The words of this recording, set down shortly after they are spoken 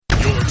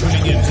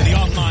tuning in to the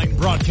online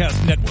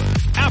broadcast network,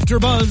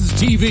 AfterBuzz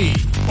TV.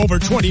 Over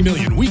 20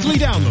 million weekly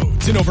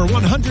downloads in over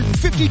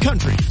 150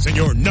 countries, and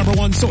your number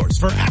one source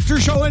for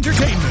after-show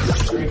entertainment.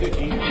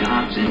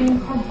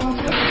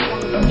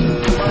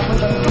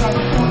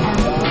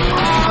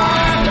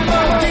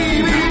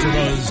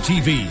 AfterBuzz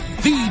TV,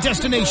 the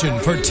destination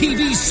for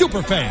TV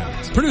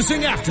superfans,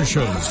 producing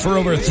after-shows for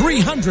over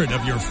 300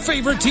 of your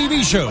favorite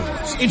TV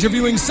shows,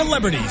 interviewing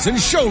celebrities and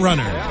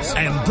showrunners,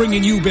 and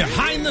bringing you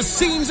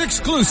behind-the-scenes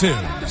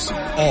exclusives.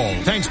 All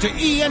thanks to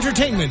E!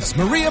 Entertainment's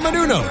Maria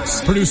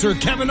Menounos, producer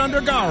Kevin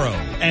Undergaro,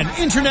 and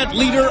internet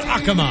leader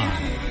Akamai.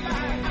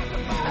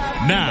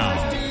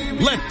 Now,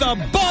 let the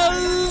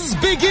buzz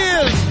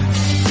begin!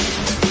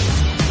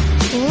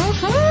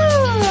 Woohoo!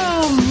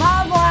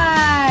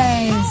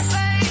 Mobwise!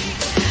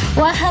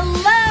 Well,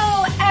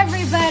 hello,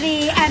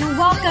 everybody, and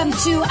welcome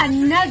to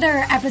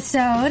another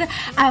episode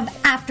of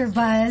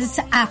AfterBuzz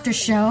After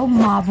Show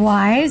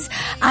Mobwise.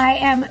 I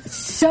am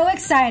so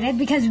excited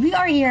because we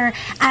are here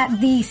at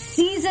the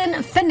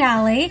season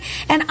finale,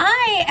 and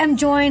I am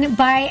joined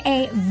by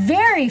a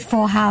very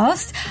full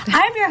house.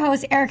 I'm your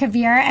host, Erica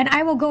Vieira, and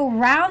I will go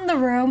around the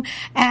room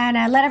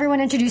and let everyone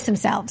introduce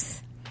themselves.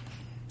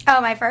 Oh,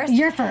 my first?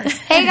 You're first.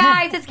 Hey,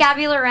 guys, it's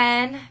Gabby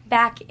Loren,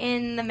 back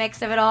in the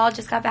mix of it all.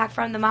 Just got back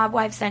from the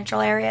Mobwife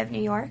Central area of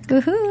New York.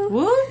 Woohoo.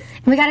 Woo.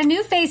 We got a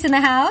new face in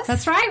the house.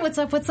 That's right. What's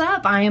up? What's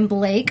up? I am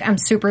Blake. I'm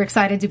super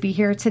excited to be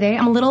here today.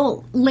 I'm a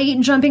little late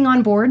jumping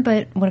on board,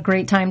 but what a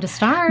great time to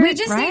start. We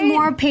just need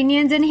more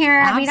opinions in here.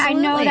 Absolutely. I mean,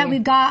 I know that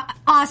we've got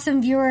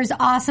awesome viewers,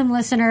 awesome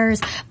listeners,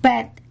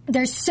 but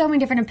there's so many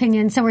different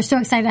opinions, so we're so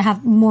excited to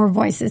have more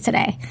voices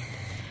today.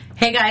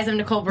 Hey guys, I'm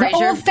Nicole Brazier.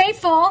 The Old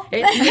Faithful.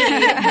 Thank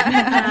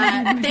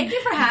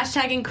you for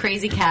hashtagging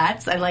Crazy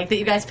Cats. I like that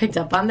you guys picked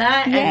up on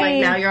that. Yay. And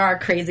like now you're our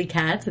Crazy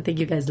Cats. I think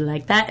you guys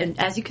like that. And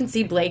as you can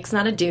see, Blake's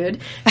not a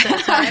dude. So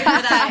sorry for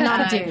that.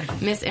 Not a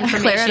dude.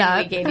 Misinformation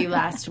we gave you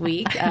last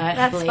week.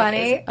 That's Blake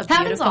funny. Is a Happens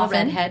beautiful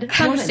often. redhead.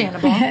 It's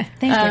understandable.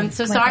 Thank you.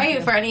 So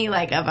sorry for any of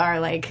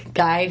our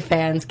guy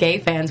fans, gay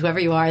fans, whoever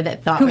you are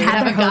that thought Who we would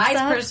had have a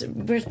their guy's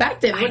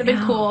perspective. Would have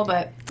been cool,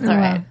 but it's all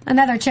right.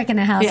 Another chick in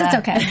the house. It's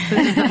okay.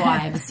 This is the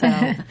wives, so.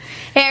 Hey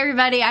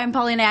everybody, I'm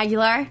Paulina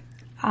Aguilar.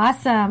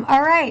 Awesome.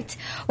 All right.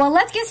 Well,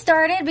 let's get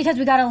started because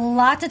we got a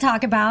lot to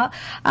talk about.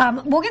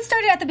 We'll get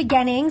started at the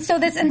beginning. So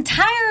this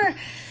entire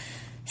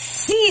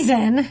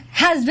season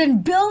has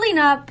been building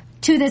up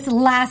to this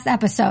last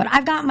episode.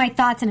 I've got my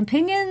thoughts and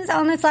opinions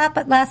on this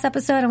last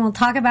episode, and we'll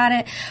talk about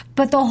it.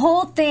 But the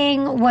whole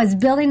thing was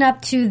building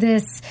up to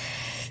this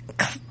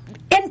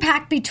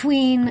impact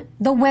between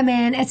the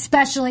women,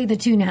 especially the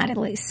two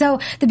Natalies.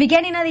 So the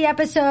beginning of the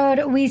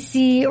episode, we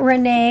see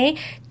Renee,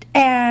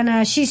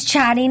 and she's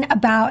chatting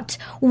about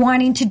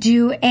wanting to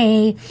do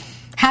a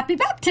happy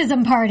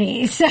baptism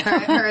party. So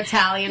her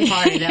Italian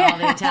party that all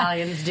the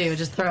Italians do,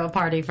 just throw a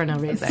party for no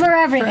reason. For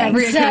everything. For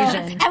every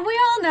occasion. And we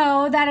all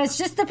know that it's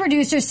just the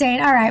producers saying,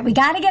 all right, we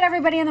got to get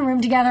everybody in the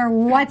room together.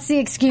 What's the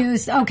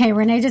excuse? Okay,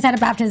 Renee just had a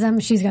baptism.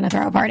 She's going to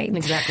throw a party.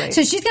 Exactly.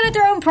 So she's going to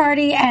throw a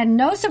party, and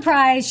no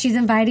surprise, she's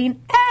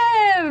inviting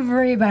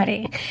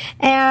everybody.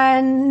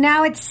 And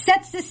now it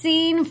sets the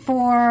scene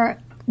for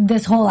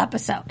this whole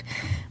episode.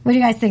 What do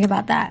you guys think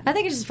about that? I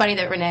think it's just funny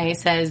that Renee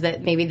says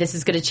that maybe this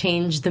is going to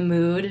change the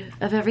mood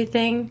of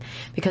everything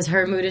because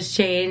her mood has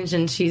changed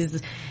and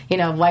she's,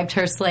 wiped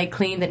her slate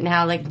clean, that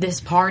now, this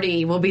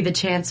party will be the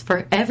chance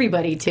for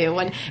everybody to,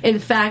 when in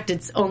fact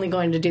it's only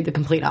going to do the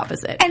complete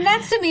opposite. And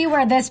that's to me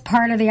where this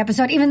part of the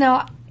episode, even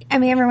though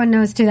everyone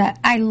knows too that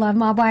I love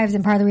Mob Wives,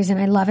 and part of the reason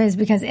I love it is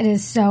because it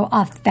is so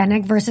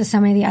authentic versus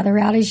so many of the other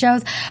reality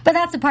shows. But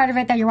that's the part of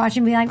it that you're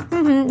watching and be like,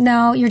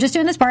 no, you're just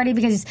doing this party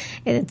because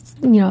it's,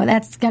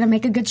 that's going to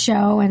make a good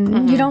show,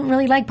 and you don't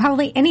really like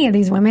probably any of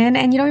these women,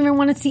 and you don't even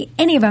want to see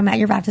any of them at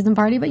your baptism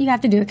party, but you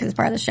have to do it because it's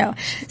part of the show.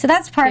 So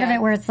that's part of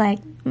it where it's like,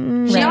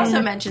 She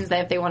also mentions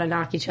that if they want to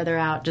knock each other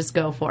out, just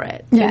go for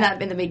it. Yeah.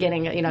 In the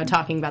beginning,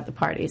 talking about the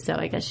party. So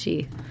I guess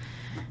she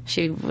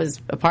was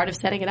a part of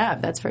setting it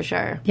up, that's for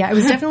sure. Yeah, it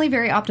was definitely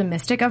very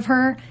optimistic of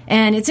her.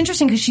 And it's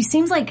interesting because she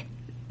seems like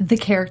the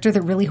character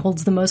that really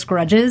holds the most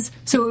grudges.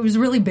 So it was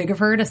really big of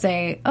her to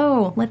say,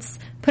 oh, let's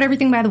put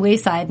everything by the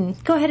wayside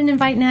and go ahead and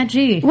invite Nat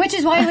G. Which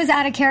is why it was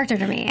out of character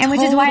to me. And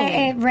which is why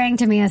it rang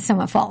to me as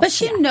somewhat false. But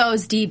she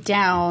knows deep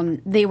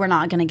down they were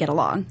not going to get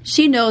along.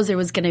 She knows there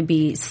was going to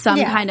be some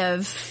kind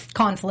of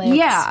conflict.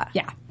 Yeah.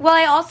 Well,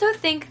 I also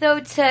think, though,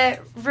 to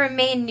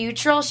remain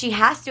neutral, she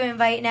has to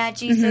invite Nat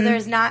G, so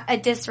there's not a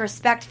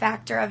disrespect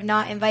factor of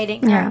not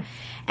inviting her. Yeah.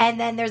 And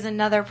then there's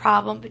another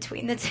problem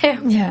between the two.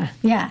 Yeah.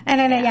 And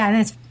then, and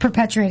it's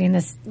perpetuating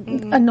this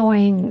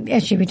annoying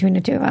issue between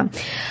the two of them.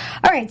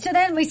 All right, so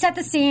then we set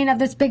the scene of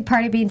this big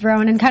party being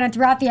thrown, and kind of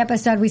throughout the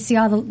episode, we see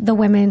all the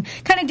women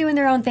kind of doing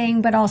their own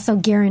thing, but also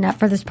gearing up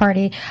for this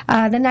party.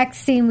 The next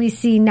scene, we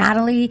see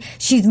Natalie.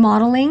 She's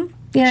modeling.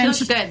 She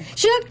looked good.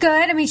 She looked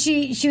good. I mean,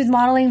 she was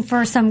modeling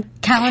for some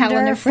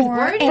calendar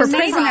for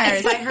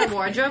prisoners. By her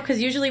wardrobe,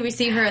 because usually we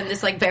see her in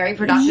this very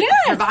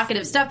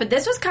provocative stuff, but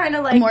this was kind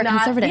of more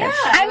conservative. Yeah,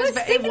 I was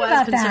thinking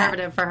about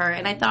conservative for her,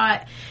 and I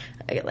thought,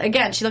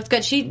 again, she looked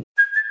good.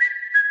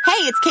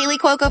 Hey, it's Kaylee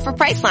Cuoco for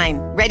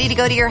Priceline. Ready to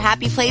go to your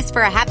happy place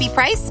for a happy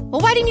price?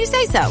 Well, why didn't you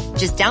say so?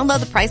 Just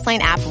download the Priceline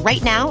app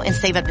right now and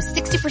save up to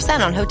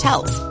 60% on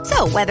hotels.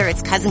 So whether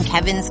it's Cousin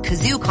Kevin's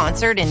Kazoo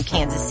Concert in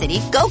Kansas City,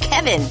 go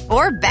Kevin,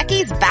 or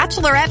Becky's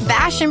Bachelorette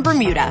Bash in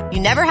Bermuda,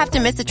 you never have to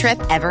miss a trip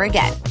ever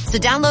again. So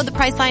download the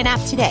Priceline app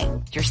today.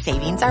 Your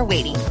savings are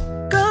waiting.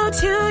 Go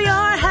to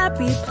your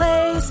happy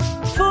place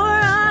for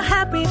a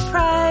happy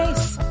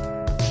price.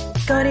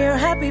 Go to your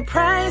happy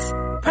price,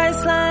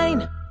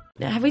 Priceline.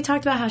 Have we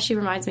talked about how she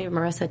reminds me of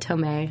Marissa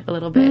Tomei a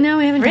little bit? No,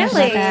 we haven't talked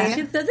about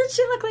that. Doesn't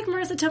she look like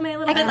Marissa Tomei a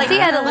little bit? I can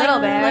see it a little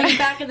bit. Like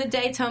back in the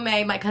day,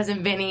 Tomei, my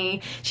cousin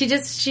Vinny, she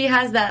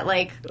has that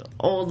like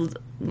old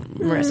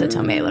Marissa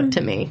Tomei look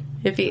to me.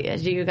 Have you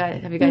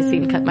guys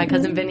seen My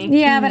Cousin Vinny?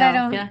 Yeah, but I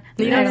don't. Yeah,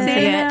 you don't see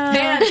it.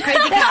 Fans,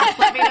 crazy cops,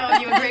 let me know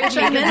if you agree with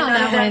me. In on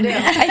that one.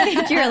 I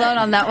think you're alone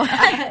on that one.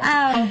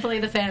 Hopefully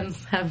the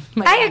fans have.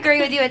 I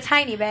agree with you a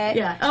tiny bit.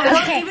 Yeah. Oh,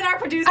 well, even our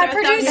producer. Our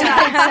producer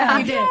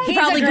we did. He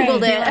probably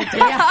Googled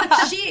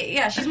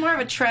it. She's more of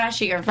a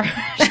trashier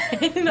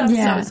version.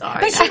 I'm so sorry.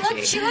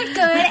 But she looked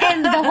good,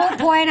 and the whole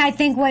point I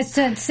think was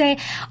to say,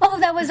 "Oh,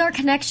 that was our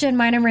connection,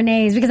 mine and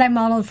Renee's," because I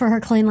modeled for her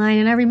clean line,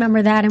 and I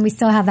remember that, and we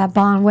still have that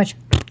bond, which.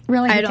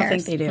 Really, I don't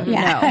think they do.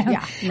 Yeah.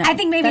 No. I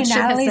think maybe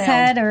Natalie's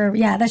head, or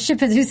that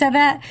ship is. Who said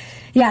that?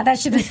 Yeah, that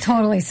ship is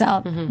totally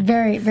sailed.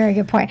 Very, very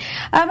good point.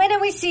 And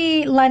then we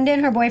see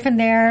London, her boyfriend,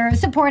 there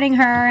supporting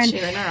her and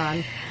cheering her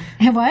on.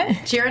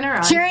 What? Cheering her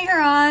on. Cheering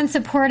her on,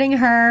 supporting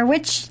her,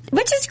 which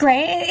is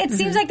great. It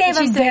seems like they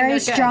have a very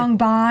strong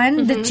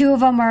bond. The two of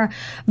them are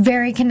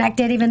very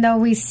connected, even though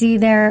we see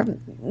their,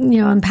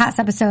 in past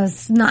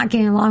episodes not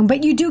getting along.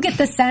 But you do get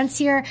the sense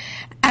here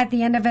at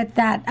the end of it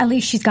that at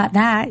least she's got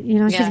that.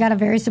 She's got a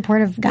very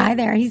supportive guy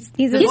there. He's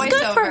good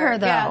for her,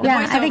 though.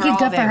 Yeah, I think he's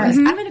good for her.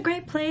 I'm in a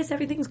great place.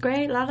 Everything's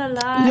great. La la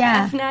la.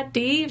 Yeah. F not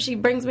D. If she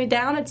brings me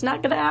down, it's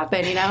not going to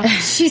happen.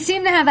 She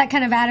seemed to have that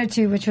kind of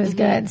attitude, which was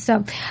good.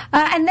 So,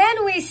 and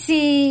then we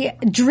see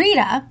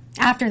Drita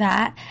after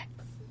that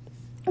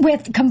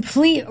with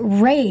complete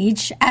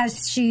rage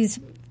as she's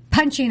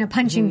punching a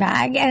punching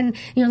bag. And,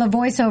 the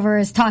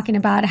voiceover is talking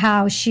about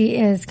how she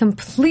is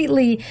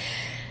completely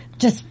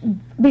just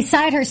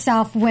beside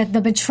herself with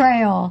the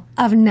betrayal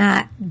of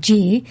Nat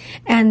G,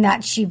 and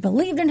that she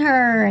believed in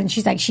her, and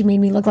she's like, she made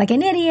me look like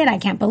an idiot. I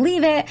can't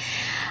believe it.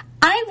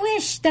 I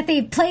wish that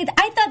they played.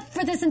 I thought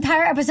for this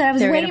entire episode I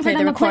was waiting for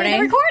them to play the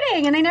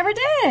recording, and they never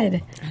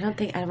did.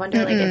 I wonder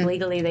if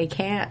legally they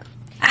can't.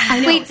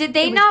 Wait, did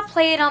they not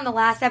play it on the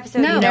last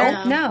episode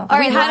either? No. All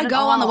right, we had to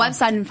go on the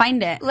website and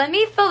find it. Let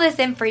me fill this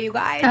in for you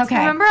guys. Okay.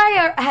 Remember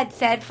I had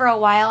said for a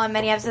while on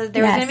many episodes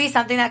there was going to be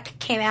something that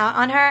came out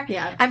on her?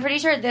 Yeah. I'm pretty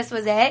sure this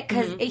was it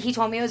because he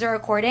told me it was a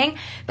recording,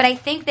 but I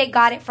think they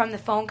got it from the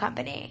phone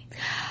company.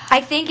 I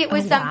think it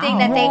was something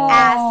that they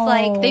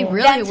asked they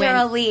really them to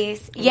went.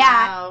 release. Wow.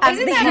 Yeah.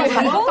 Isn't that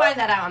illegal? We'll find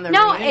that out on the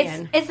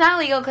reunion. It's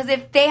not illegal because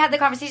if they had the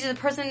conversation, the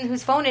person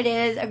whose phone it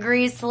is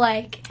agrees to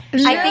I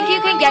think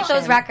you can get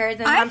those records,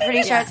 and I'm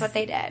pretty sure that's what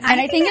they did. And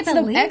I think it's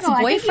the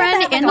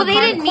ex-boyfriend in well, they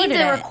didn't need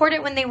to record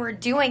it when they were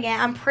doing it.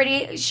 I'm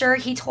pretty sure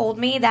he told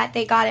me that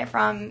they got it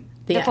from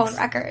the phone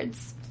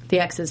records. The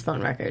ex's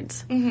phone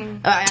records.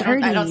 I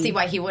don't see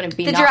why he wouldn't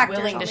be not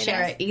willing to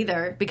share it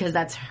either, because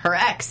that's her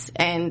ex,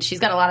 and she's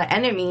got a lot of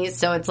enemies,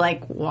 so it's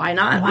like, why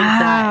not?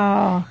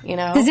 Wow. With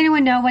that, Does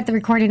anyone know what the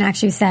recording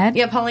actually said?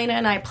 Yeah, Paulina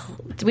and I,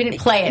 we didn't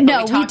play it.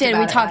 No, we did.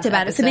 We talked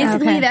about it. So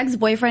basically, Okay. the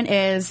ex-boyfriend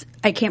is,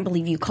 I can't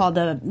believe you called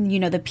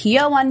the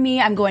PO on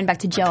me. I'm going back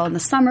to jail in the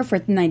summer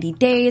for 90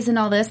 days and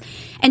all this.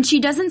 And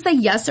she doesn't say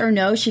yes or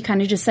no. She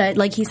kind of just said,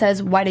 he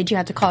says, why did you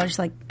have to call her? She's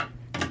like,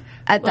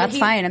 that's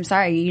fine. I'm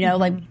sorry.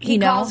 He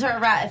calls her a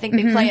rat. I think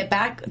they play it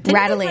back. Didn't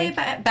Rattly. they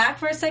play it back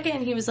for a second?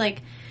 And he was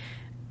like,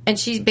 and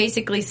she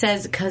basically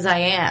says, "Cause I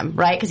am,"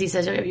 right? Because he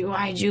says,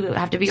 "Why'd you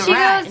have to be a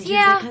rat?" Goes, and she's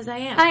like, "Cause I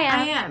am. I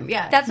am."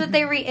 Yeah, that's what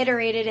they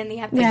reiterated in the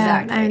episode.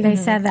 Yeah, and they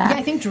said that. Yeah,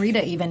 I think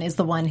Drita even is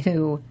the one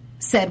who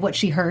said what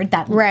she heard,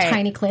 that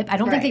tiny clip. I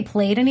don't think they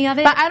played any of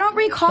it. But I don't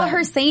recall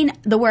her saying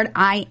the word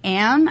I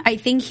am. I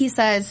think he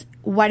says,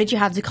 why did you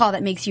have to call?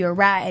 That makes you a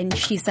rat. And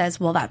she says,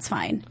 well, that's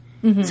fine.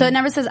 So it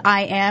never says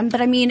I am,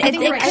 but I mean, it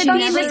could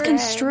be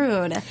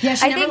misconstrued. Yeah,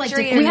 she I never think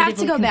definitively we have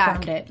to go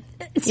back. confirmed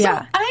it. So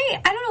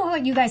I don't know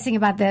what you guys think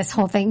about this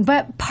whole thing,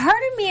 but part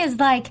of me is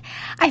like,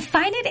 I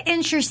find it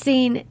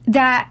interesting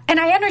that, and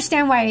I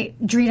understand why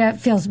Drita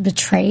feels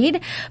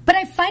betrayed, but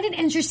I find it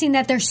interesting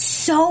that they're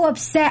so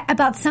upset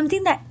about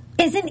something that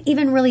isn't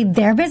even really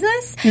their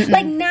business.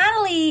 Like,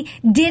 Natalie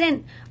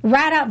didn't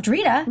rat out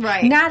Drita.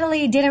 Right.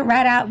 Natalie didn't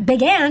rat out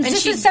Big Ange.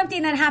 This is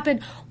something that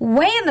happened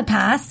way in the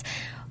past.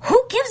 Who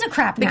gives a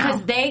crap now?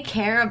 because they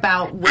care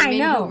about women I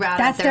know. who rat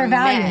That's out their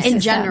value men. system. In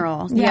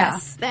general.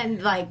 Yes. And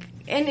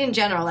in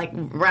general,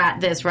 rat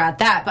this, rat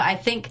that. But I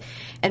think,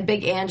 and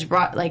Big Ange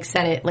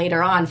said it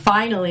later on.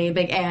 Finally,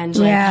 Big Ange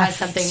has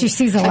something. She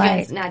sees a light.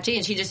 Against Nat G,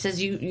 and she just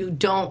says, "You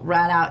don't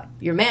rat out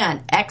your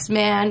man,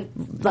 ex-man,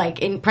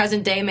 in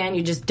present day man.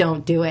 You just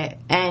don't do it."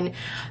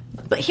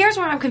 But here's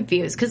where I'm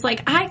confused, because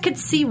I could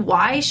see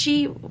why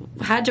she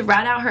had to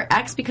rat out her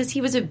ex because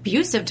he was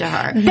abusive to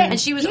her, and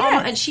she was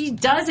almost, and she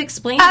does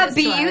explain this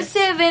to us.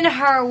 Abusive in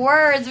her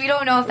words. We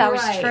don't know if that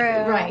was true.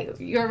 Right,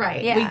 you're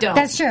right. Yeah. We don't.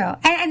 That's true,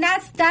 and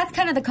that's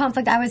kind of the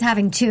conflict I was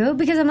having too,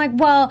 because I'm like,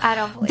 well, I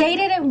don't believe they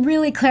didn't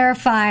really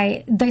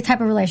clarify the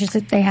type of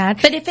relationship they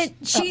had. But if it,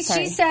 she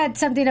said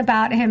something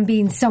about him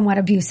being somewhat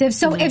abusive.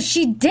 So if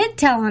she did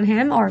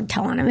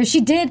if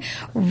she did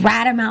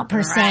rat him out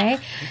per se,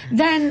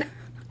 then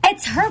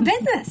it's her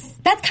business.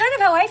 That's kind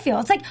of how I feel.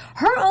 It's like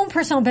her own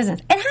personal business.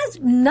 It has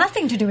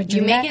nothing to do with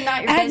You Drita. make it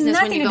not your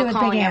business when you go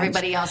calling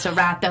everybody else a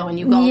rat, though, and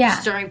you go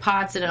stirring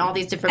pots and in all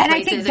these different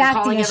places and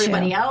calling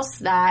everybody else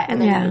that,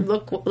 and then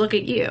look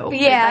at you.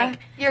 Yeah,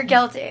 you're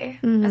guilty,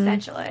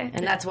 essentially.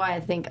 And that's why I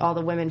think all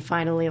the women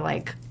finally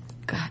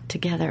got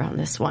together on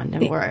this one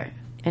and were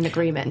in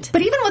agreement.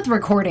 But even with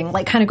recording,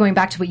 kind of going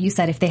back to what you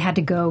said, if they had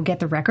to go get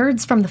the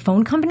records from the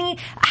phone company,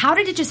 how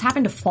did it just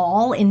happen to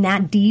fall in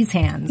Nat D's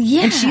hands?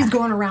 Yeah. And she's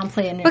going around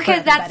playing it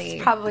because for everybody.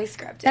 That's probably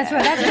scripted. That's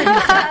producers.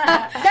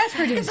 That's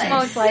producers.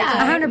 Most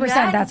likely. 100%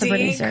 that's a Nat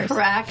D producer.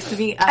 cracks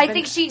me up. I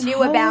think she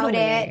knew about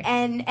it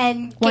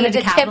and Wanted gave to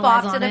the tip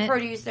capitalize off to on the it.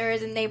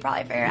 producers, and they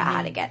probably figured out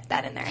how to get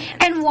that in their hands.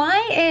 And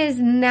why is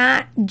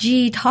Nat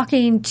G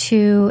talking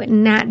to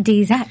Nat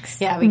D's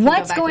ex? Yeah, we can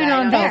What's go back to going that. I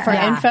on don't know. there? for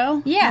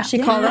info? Yeah, She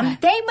called them?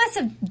 They must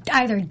have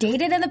either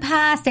dated in the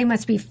past. They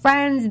must be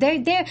friends.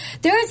 There's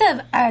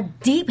a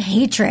deep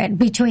hatred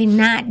between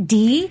Nat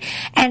D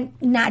and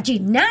Nat G.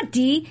 Nat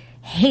D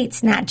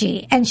hates Nat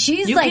G, and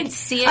she's You like can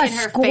see it a in her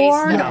face,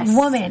 scorned yes.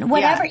 woman.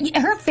 Whatever,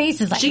 her face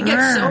is like She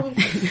gets so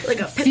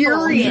a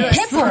Furious.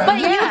 But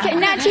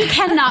Nat G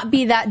cannot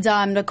be that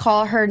dumb to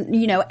call her,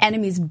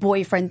 enemy's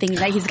boyfriend, thinking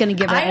that he's going to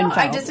give her I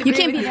info. disagree You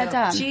can't with be that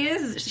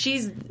dumb.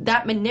 She's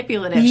that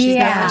manipulative. She's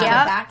Yeah. that much of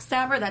a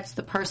backstabber. That's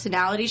the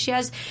personality she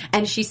has,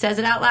 and she says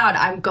it out loud.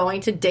 I'm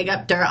going to dig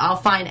up dirt. I'll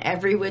find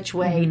every which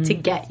way to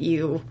get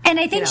you. And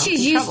I think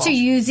she's in used trouble. to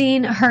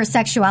using her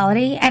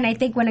sexuality, and I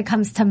think when it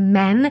comes to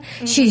men,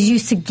 she's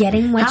used to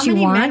getting what How she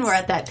many wants. men were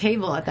at that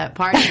table at that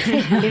party? You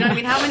know what I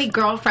mean? How many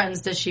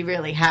girlfriends does she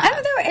really have? I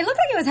don't know, it looked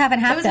like it was half and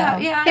half, though.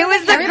 It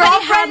was the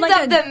Everybody had,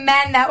 girlfriends of the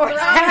men that were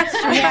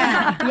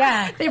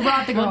Yeah. They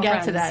brought the We'll girlfriends.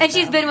 get to that. and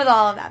she's been with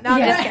all of them. No,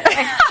 I'm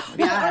just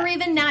kidding. Or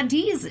even Nat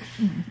D's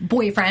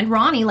boyfriend,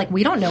 Ronnie.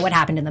 We don't know what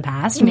happened in the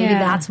past. Maybe Yeah.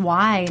 that's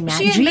why Nat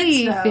She G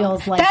admits, though.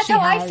 feels like That's she how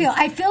I has, feel.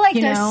 I feel like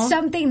there's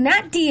something.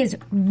 Nat D is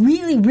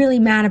really, really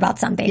mad about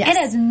something. Yes. It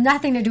has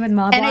nothing to do with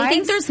mob And wives. I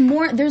think there's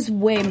more. There's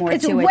way more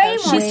It's to it. way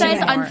though. more She says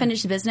to it.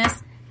 unfinished business.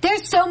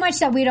 There's so much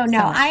that we don't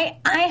know. I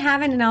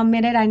haven't, and I'll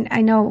admit it.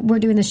 I know we're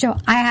doing the show.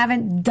 I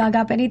haven't dug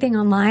up anything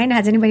online.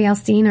 Has anybody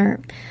else seen or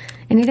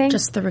anything?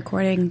 Just the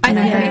recording. I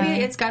think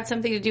maybe it's got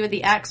something to do with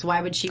the ex.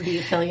 Why would she be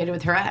affiliated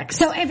with her ex?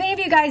 So if any of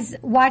you guys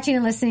watching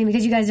and listening,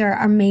 because you guys are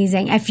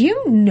amazing, if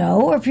you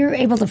know, or if you're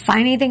able to find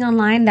anything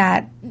online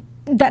that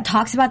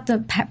talks about the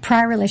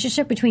prior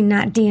relationship between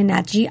Nat D and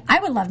Nat G, I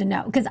would love to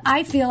know, because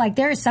I feel like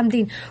there is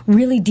something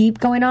really deep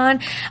going on.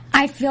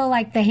 I feel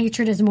like the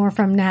hatred is more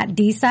from Nat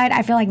D's side.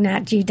 I feel like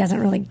Nat G doesn't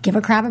really give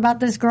a crap about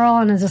this girl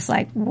and is just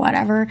like,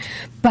 whatever.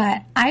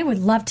 But I would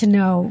love to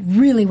know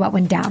really what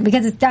went down,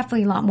 because it's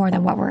definitely a lot more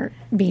than what we're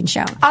being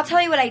shown. I'll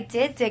tell you what I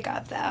did dig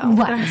up, though.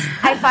 What?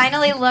 I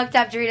finally looked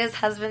up Drita's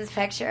husband's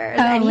pictures,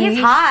 Oh, and he's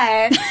really?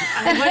 hot.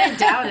 I wouldn't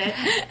doubt it.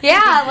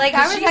 Yeah, I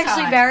was she's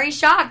actually hot. very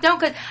shocked. No,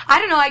 because I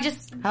don't know, I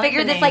just like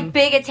figured the this name.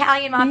 big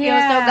Italian mafioso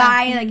Yeah.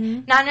 guy,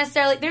 not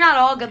necessarily. They're not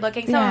all good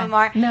looking. Some Yeah. of them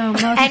are. No,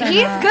 most and are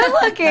he's not. good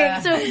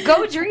looking. So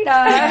go Drita.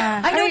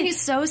 I know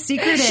he's so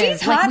secretive.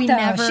 She's hot, we though.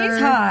 never. She's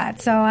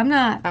hot, so I'm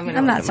not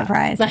gonna look him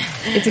surprised.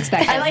 It's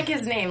expected. I like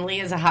his name. Lee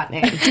is a hot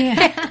name.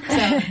 Yeah.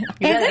 So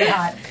he better be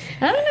hot.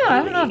 I don't know.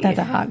 I don't know if that's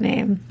a hot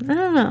name. I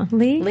don't know.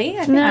 Lee? Lee?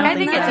 I No, I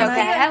think it's okay.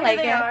 I like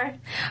they it. are.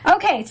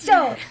 Okay,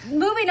 so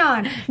moving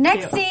on.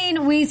 Next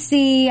scene, we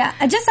see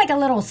just like a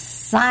little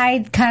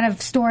side kind of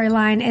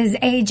storyline is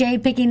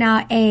AJ picking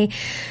out a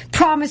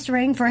promise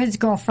ring for his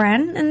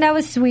girlfriend, and that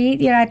was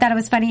sweet. I thought it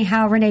was funny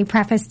how Renee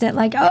prefaced it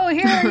like, "Oh,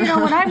 here,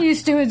 what I'm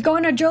used to is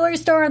going to a jewelry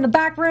store in the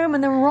back room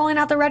and then rolling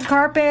out the red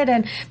carpet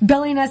and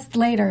billing us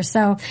later."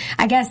 So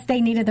I guess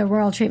they needed the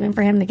royal treatment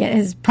for him to get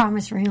his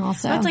promise ring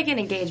also. That's like an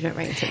engagement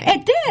ring to me.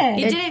 It did.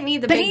 He didn't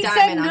need the But big he diamond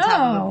said on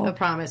top no. of a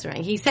promise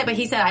ring. He said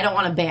I don't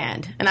want a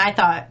band, and I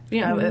thought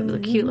a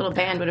cute little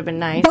band would have been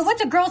nice. But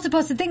what's a girl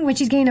supposed to think when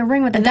she's getting a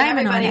ring with a and then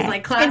diamond on everybody's it?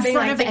 like clapping in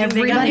front of thinking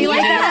they got everybody like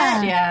engaged.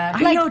 that. Yeah.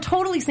 I know,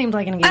 totally seemed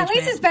like an engagement. At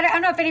least it's better. I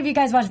don't know if any of you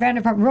guys watch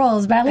Vanderpump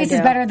Rules, but at least it's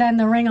do. better than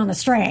the ring on the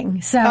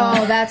string. So,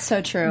 Oh, that's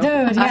so true.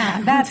 dude,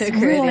 yeah, that's to agree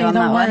with you really on the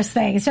that one. worst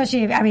thing.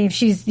 Especially, if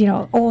she's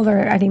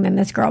older, I think, than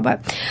this girl.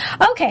 But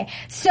okay,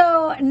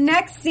 so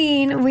next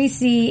scene we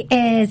see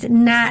is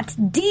Nat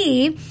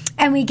D,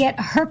 and we get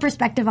her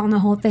perspective on the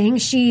whole thing.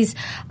 She's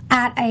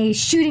at a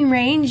shooting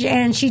range,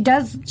 and she's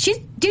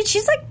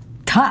like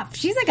tough.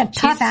 She's like a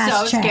tough ass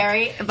so chick.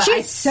 scary. But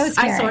She's so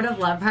scary. I sort of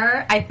love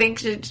her. I think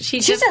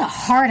she's just a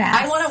hard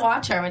ass. I want to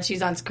watch her when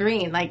she's on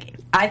screen. Like,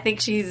 I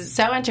think she's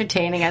so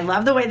entertaining. I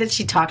love the way that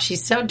she talks.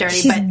 She's so dirty.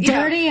 She's but,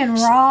 dirty and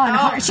raw and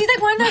hard. She's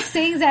like one of those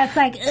things that's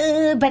like,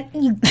 but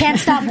you can't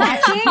stop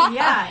watching.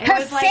 Yeah, it her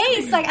was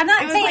face. Like I'm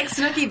not it was saying like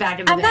Snooki back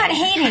in the I'm day. not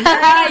hating.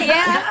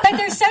 Yeah, but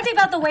there's something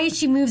about the way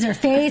she moves her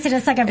face, and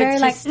it's like a very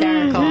It's like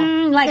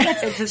hysterical. like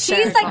It's she's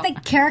hysterical. like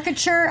the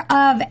caricature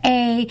of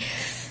a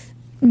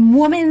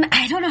woman.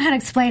 I don't know how to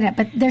explain it,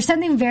 but there's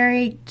something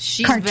very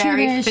She's cartoonish.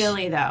 very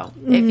Philly, though.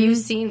 If you've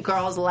seen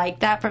girls like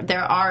that,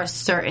 there are a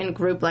certain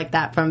group like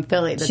that from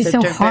Philly. That She's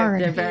they're, so they're hard.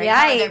 Very, they're very Yikes.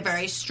 hard. They're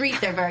very street.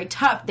 They're very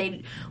tough.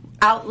 They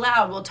out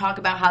loud will talk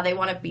about how they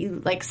want to be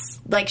like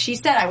she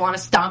said. I want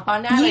to stomp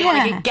on that. I want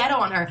Yeah. to get ghetto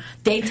on her.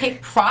 They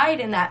take pride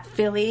in that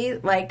Philly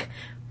like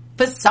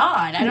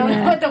facade. I don't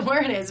know what the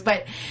word is,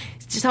 but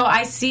so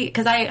I see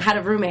because I had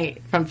a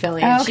roommate from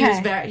Philly. And she was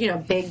very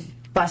big,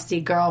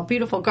 busty girl,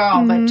 beautiful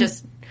girl, but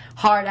just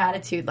hard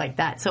attitude like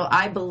that. So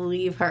I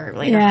believe her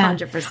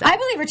 100%. I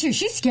believe her too.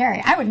 She's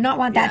scary. I would not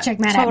want that chick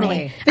mad at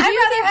me. I'd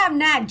rather have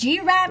Nat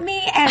G rap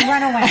me and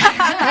run away.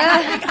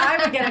 I think I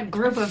would get a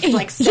group of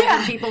like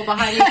 7 people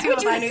behind me too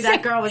if I knew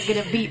that girl was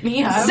going to beat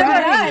me up. So would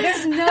I.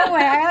 There's no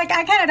way. I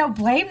kind of don't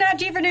blame Nat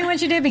G for doing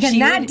what she did because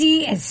Nat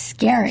D is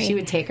scary. She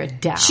would take her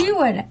down. She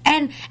would.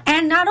 And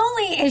not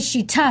only is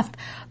she tough,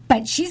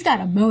 but she's got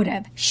a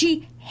motive.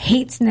 She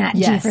hates Nat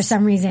G for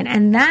some reason,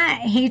 and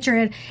that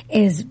hatred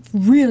is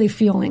really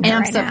fueling her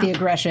Amps right up now. the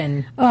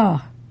aggression.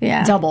 Oh,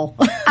 yeah. Double.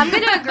 I'm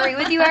going to agree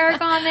with you,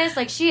 Erica, on this.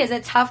 Like, she is a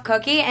tough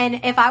cookie,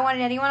 and if I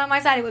wanted anyone on my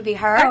side, it would be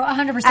her. Oh,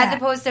 100%. As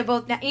opposed to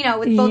both,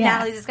 with both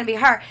Natalie's, it's going to be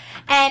her.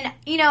 And,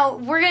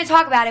 we're going to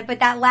talk about it, but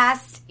that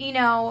last,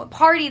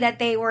 party that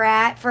they were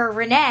at for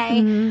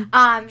Renee,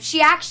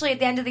 she actually, at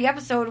the end of the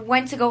episode,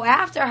 went to go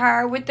after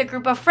her with the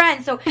group of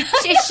friends. So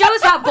it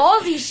shows how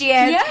ballsy she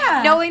is,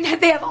 knowing that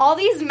they have all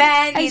these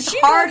men, these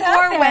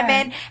hardcore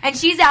women, and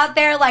she's out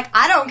there like,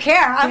 I don't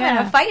care. I'm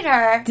going to fight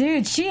her.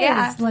 Dude, she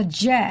is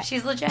legit.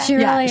 She's legit. She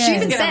really is. She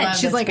even said,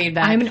 she's like,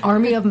 I'm an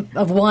army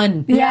of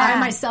one. Yeah. I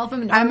myself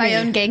am an army. I'm my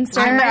own gangster.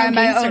 I'm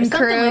my own something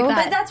crew. like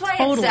that. But that's why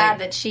it's sad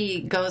that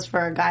she goes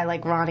for a guy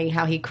like Ronnie,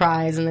 how he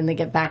cries, and then they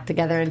get back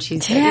together, and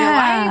she's like,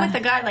 why are you with a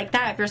guy like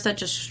that if you're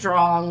such a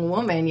strong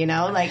woman,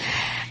 Like,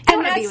 you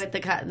want to be with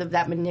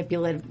that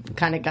manipulative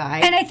kind of guy.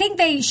 And I think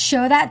they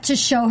show that to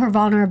show her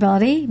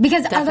vulnerability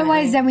because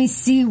otherwise then we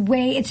see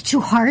it's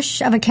too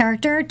harsh of a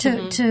character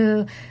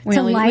to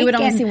like. We would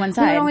only see one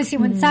side. We would only see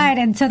one side.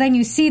 And so then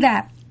you see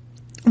that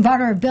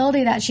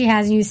vulnerability that she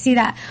has and you see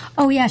that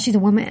she's a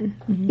woman.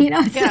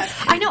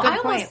 I know. I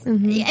almost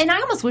and I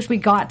almost wish we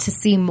got to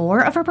see more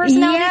of her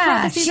personality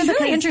throughout the season. She's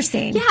really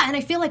interesting. Yeah, and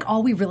I feel like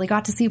all we really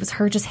got to see was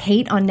her just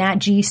hate on Nat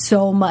G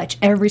so much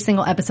every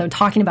single episode,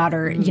 talking about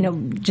her,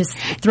 just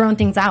throwing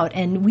things out,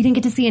 and we didn't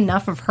get to see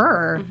enough of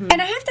her.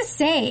 And I have to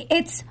say,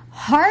 it's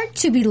hard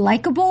to be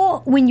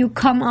likable when you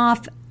come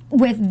off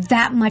with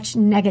that much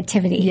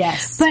negativity.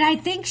 Yes. But I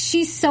think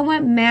she's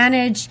somewhat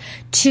managed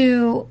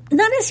to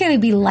not necessarily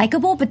be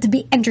likable, but to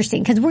be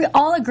interesting. Because we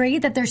all agree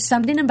that there's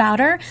something about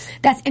her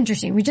that's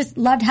interesting. We just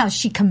loved how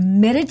she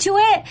committed to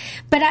it.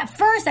 But at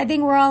first, I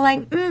think we're all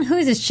like, who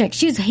is this chick?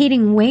 She's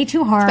hating way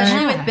too hard.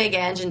 Especially with Big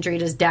Ange and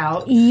Drita's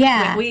doubt.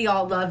 Yeah. Like, we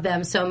all love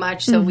them so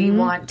much, so we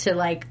want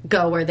to,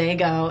 go where they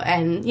go.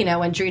 And,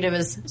 when Drita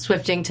was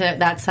swifting to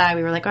that side,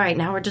 we were like, all right,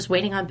 now we're just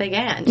waiting on Big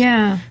Ange.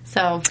 Yeah.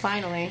 So,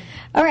 finally.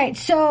 All right,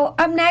 so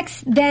up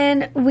next,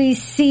 then we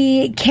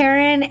see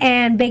Karen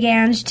and Big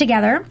Ange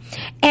together.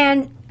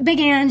 And Big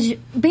Ange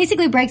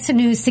basically breaks the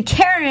news to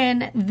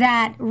Karen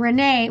that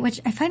Renee,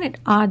 which I find it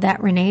odd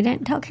that Renee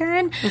didn't tell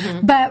Karen,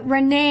 but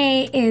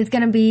Renee is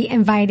going to be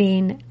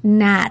inviting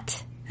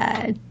Nat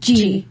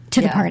G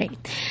to the party.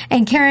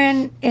 And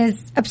Karen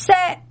is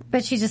upset,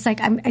 but she's just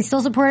like, I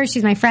still support her.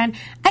 She's my friend.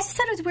 I just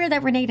thought it was weird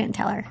that Renee didn't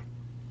tell her.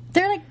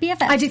 They're like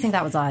BFFs. I do think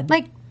that was odd.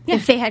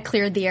 If they had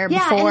cleared the air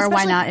before,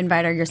 why not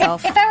invite her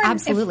yourself?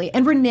 Absolutely.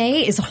 And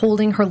Renee is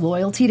holding her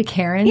loyalty to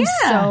Karen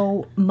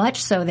so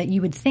much so that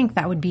you would think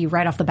that would be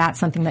right off the bat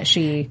something that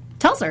she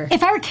tells her.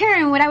 If I were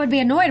Karen, what I would be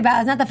annoyed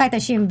about is not the fact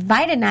that she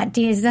invited Nat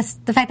D, is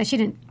just the fact that she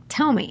didn't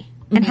tell me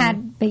and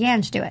had Big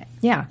Ange do it.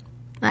 Yeah.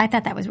 I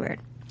thought that was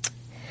weird.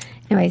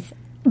 Anyways.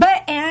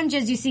 But Ange,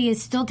 as you see,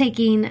 is still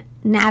taking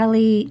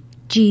Natalie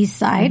G's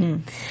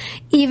side,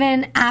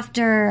 even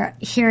after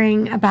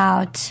hearing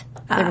about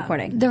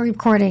the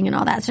recording and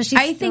all that. So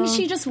I think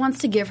she just wants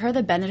to give her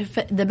the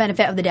benefit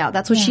of the doubt.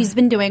 That's what she's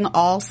been doing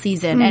all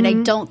season, and I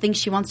don't think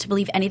she wants to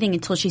believe anything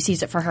until she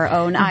sees it for her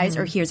own eyes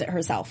or hears it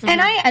herself. And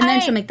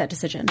then she'll make that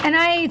decision. And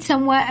I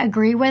somewhat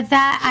agree with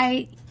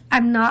that.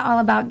 I'm not all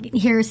about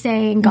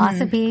hearsay and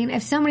gossiping.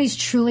 If somebody's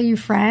truly your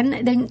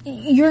friend, then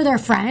you're their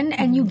friend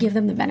and you give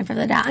them the benefit of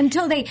the doubt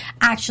until they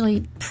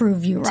actually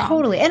prove you wrong.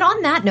 Totally. And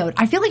on that note,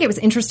 I feel like it was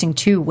interesting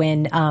too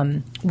when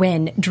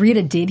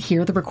Drita did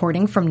hear the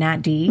recording from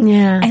Nat D.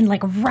 Yeah. And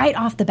right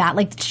off the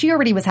bat, she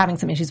already was having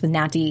some issues with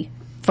Nat D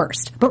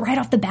first. But right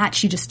off the bat,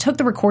 she just took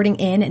the recording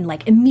in and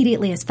like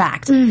immediately as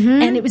fact.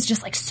 And it was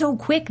just like so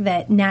quick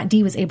that Nat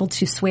D was able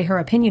to sway her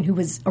opinion, who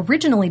was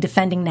originally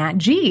defending Nat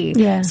G.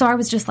 Yeah. So I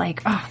was just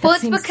like, oh, Well,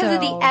 it's because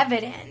of the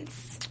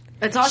evidence.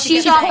 It's all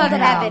She's off of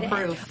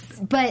evidence.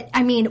 But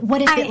I mean,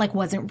 what if it like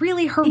wasn't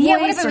really her voice? Yeah,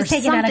 what if it or was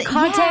taken out of something?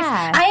 context?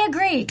 Yeah. I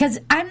agree, because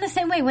I'm the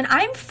same way. When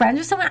I'm friends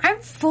with someone, I'm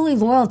fully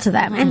loyal to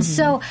them. And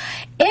so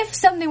if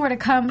something were to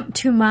come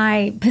to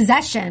my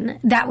possession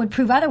that would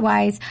prove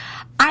otherwise,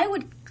 I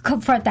would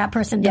confront that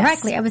person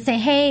directly. I would say,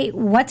 hey,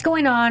 what's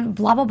going on?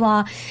 Blah, blah,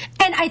 blah.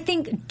 And I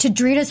think to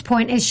Drita's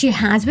point is she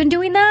has been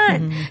doing that.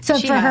 So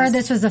She for her, has.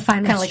 this was the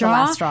final Kind of like the straw.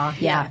 last straw.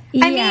 Yeah.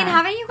 I mean,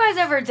 haven't you guys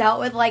ever dealt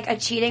with like a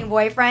cheating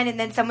boyfriend and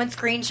then someone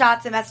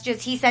screenshots the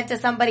messages he sent to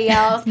somebody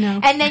else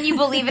and then you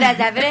believe it as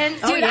evidence?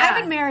 Dude,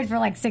 I've been married for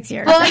like 6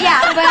 years. Well,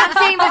 yeah, but I'm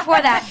saying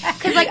before that.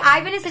 Because, like,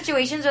 I've been in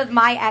situations with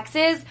my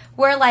exes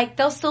where, like,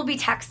 they'll still be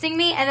texting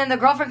me and then the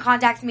girlfriend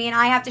contacts me and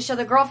I have to show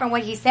the girlfriend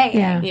what he's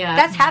saying. Yeah.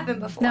 That's happened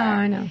before. No,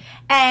 I know.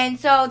 And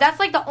so that's,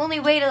 like, the only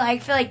way to,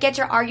 like, feel like get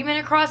your argument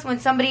across when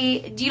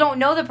somebody, you don't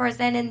know the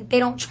person and they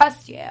don't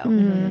trust you.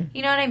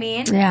 You know what I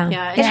mean? Yeah.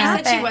 Yeah, and It she said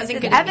she happens. wasn't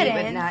It's going to meet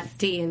evidence. with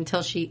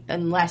Nat D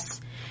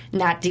unless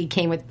Nat D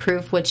came with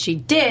proof, which she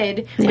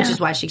did, which is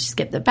why she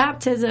skipped the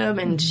baptism,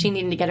 and she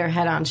needed to get her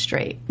head on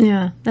straight.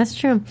 Yeah, that's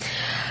true.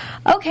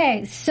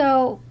 Okay,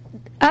 so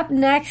up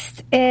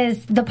next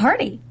is the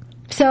party.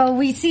 So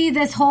we see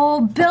this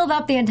whole build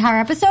up the entire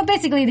episode,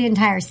 basically the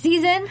entire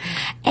season.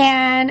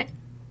 And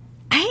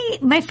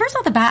my first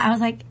off the bat, I was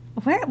like,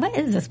 what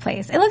is this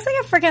place? It looks like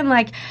a freaking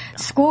like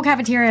school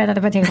cafeteria that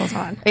they put tables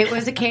on. It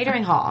was a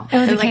catering hall. It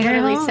was a like catering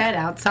literally hall? said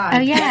outside. Oh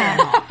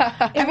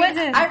yeah. It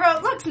wasn't. I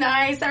wrote, looks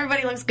nice.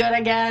 Everybody looks good,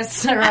 I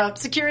guess. I wrote,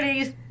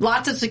 security,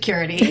 lots of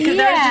security. Because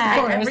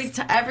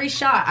Yeah. every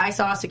shot, I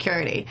saw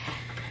security.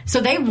 So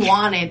they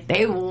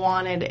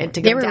wanted it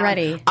to go They were down.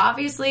 ready.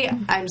 Obviously,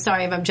 I'm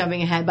sorry if I'm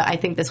jumping ahead, but I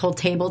think this whole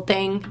table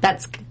thing,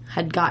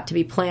 had got to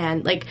be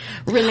planned. Like,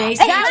 Renee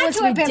said, That was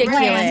ridiculous.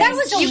 That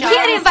was You the can't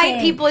weirdest invite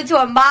thing. people into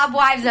a Mob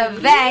Wives event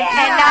and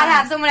not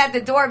have someone at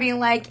the door being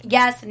like,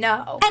 yes,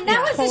 no. And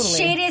that was the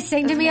shadiest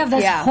thing to me of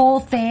this Yeah. whole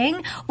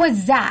thing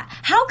was that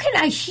how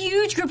can a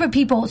huge group of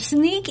people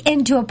sneak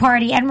into a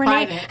party and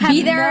Renee Private. have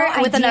Be there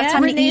no with idea? enough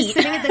time to Renee's eat.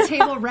 sitting at the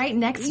table right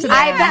next to them.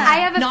 I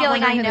have a Not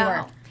feeling I wondering who they know.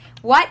 were.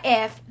 What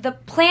if the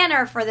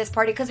planner for this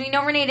party, because we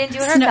know Renee didn't do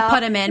it herself.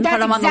 Put him in, That's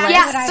put him on the exactly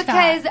list. what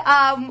I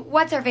Yeah, because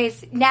what's her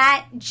face?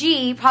 Nat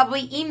G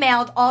probably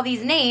emailed all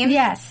these names.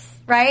 Yes.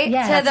 Right?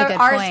 Yeah, to that's the a good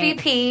point.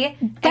 RSVP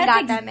and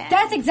got them in.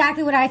 That's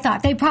exactly what I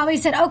thought. They probably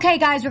said, okay,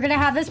 guys, we're going to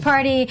have this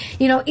party.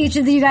 You know, each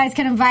of you guys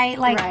can invite,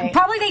 like, Right.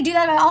 probably they do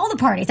that at all the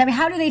parties. I mean,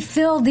 how do they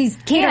fill these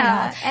catering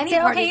Yeah, halls? any Say,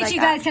 parties okay, each like of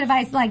you that. guys can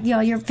invite, like, you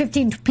know, your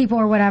 15 people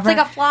or whatever. It's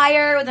like a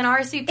flyer with an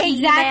RSVP Exactly.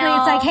 email.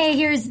 It's like, hey,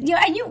 here's, you know,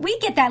 and we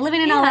get that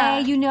living in LA,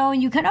 you know,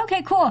 and you can,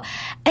 okay, cool.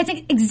 It's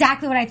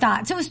exactly what I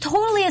thought. So it was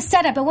totally a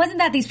setup. It wasn't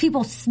that these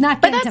people snuck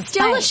But in to that's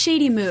still fight. a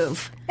shady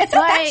move. It's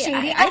not that Like,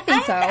 shady. I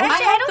think so. Actually,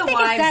 I don't think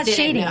it's that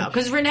shady.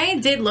 Because Renee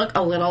did look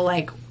a little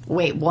like,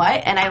 wait,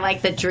 what? And I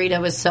like that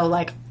Drita was so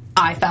like,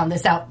 I found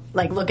this out.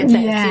 Like, look at this,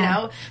 Yeah. you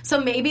know? So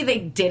maybe they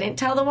didn't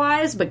tell the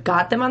wives, but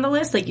got them on the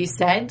list, like you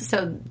said.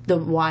 So the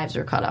wives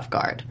were caught off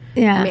guard.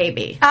 Yeah.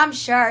 Maybe. I'm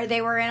sure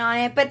they were in on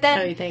it, but then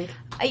Oh, you think?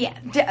 Yeah,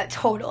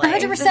 totally.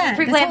 100%. This is This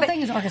pre-planned, whole but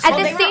thing is at orchestrated.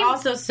 the Well, they same were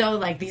also so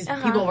like these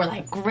people were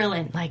like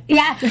grilling, like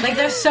Yeah. like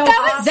they're so That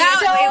was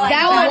obviously, so- like,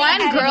 That Good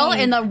one editing. girl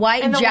in the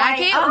white In the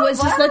jacket white- oh,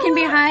 was just wow. looking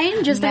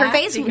behind. Just her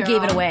face Nasty girl.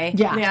 gave it away.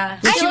 Yeah.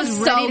 She was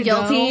so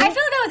guilty. I feel like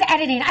that was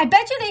editing. I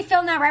bet you they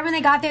filmed that right when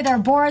they got there. They're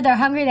bored, they're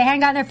hungry, they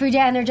hadn't gotten their food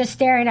yet, and they're just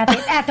staring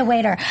at the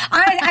waiter.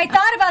 I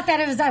thought about that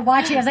as I was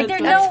watching. I was like,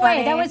 "There's That's no way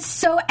funny. that was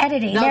so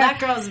editing." No, They're- that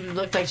girl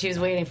looked like she was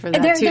waiting for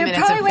that They're- 2 they're minutes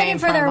probably of waiting fame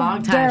for for their- a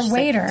long time. their She's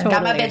waiter. Like,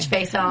 got my Totally. bitch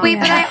face on. Wait,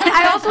 but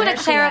I also want Where's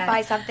to she clarify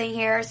at? something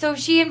here. So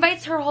she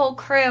invites her whole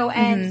crew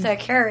and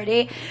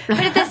security, but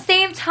at the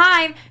same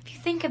time, if you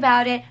think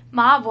about it,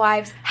 Mob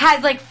Wives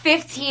has like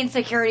 15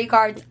 security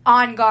guards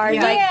on guard,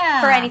 like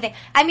Yeah. for anything.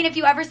 I mean, if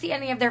you ever see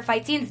any of their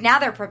fight scenes, now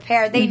they're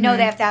prepared. They know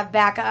they have to have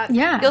backup.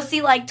 Yeah. You'll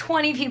see like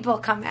 20 people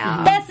come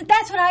out.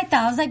 That's what I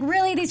thought. I was like,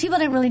 really, these people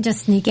didn't really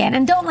just sneak in,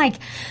 and don't like.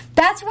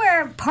 That's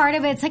where part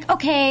of it's like,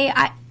 okay,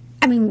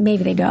 I mean,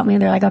 maybe they don't. I mean,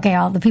 they're like, okay,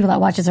 all the people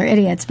that watch us are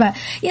idiots. But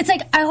it's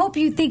like, I hope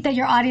you think that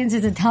your audience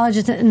is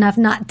intelligent enough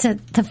not to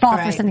fall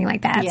for Right. something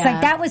like that. It's Yeah.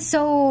 like, that was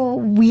so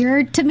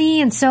weird to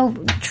me and so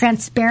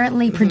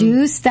transparently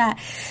produced that,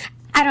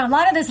 I don't know, a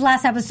lot of this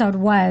last episode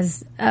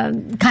was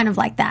kind of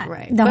like that.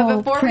 Right. The But whole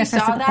before we preface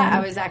saw of the that, plan. I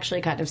was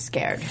actually kind of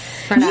scared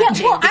for Yeah, Nat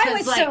G, well, I because,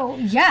 was like, so-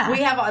 yeah. We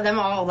have them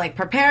all like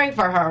preparing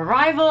for her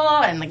arrival,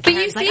 and like, But you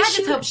Karen's like, see, I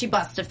just hope she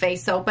busts a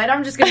face open.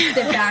 I'm just gonna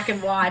sit back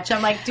and watch.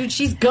 I'm like, dude,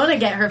 she's gonna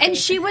get her. And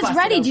face she was busted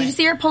ready. Did open. you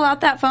see her pull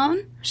out that phone?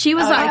 She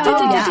was like, oh,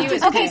 "Oh, yeah. yeah." She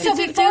was Okay, pissed. so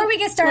before we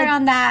get started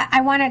on that,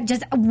 I want to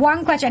just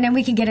one question, and then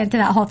we can get into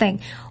that whole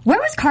thing. Where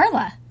was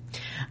Carla?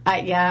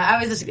 I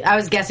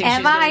was guessing she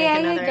was going to make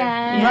another.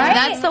 again. Right?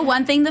 That's the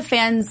one thing the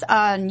fans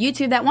on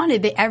YouTube that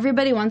wanted.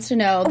 Everybody wants to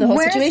know the whole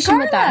Where's situation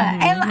with Carla?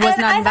 them. And Was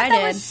I not thought invited.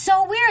 that was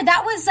so weird.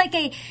 That was like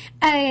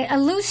a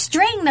loose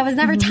string that was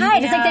never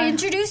tied. It's like they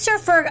introduced her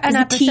for an was a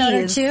episode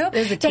tease. or two. It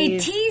was a They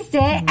tease. teased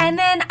it, and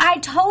then I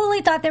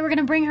totally thought they were going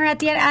to bring her at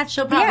the end.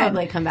 She'll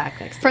probably come back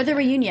next For the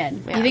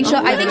reunion. Yeah. You think she'll?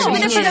 I think she'll be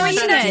there for the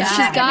Reunion. reunion. She's She's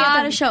not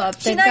got to show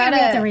up. She's not going to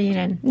be at the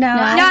reunion. No,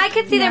 No, I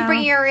could see them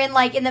bringing her in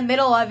like in the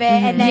middle of it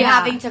and then Yeah.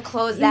 having to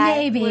close that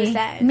Maybe. loose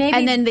end. Maybe.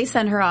 And then they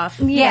send her off.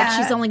 Yeah. Like,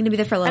 she's only going to be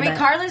there for a I little mean, bit.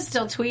 Carla's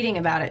still tweeting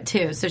about it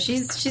too, so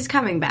she's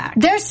coming back.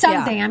 There's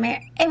something. I mean,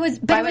 it was,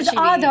 but Why it would was she be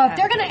odd though. If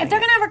they're gonna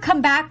advocating have her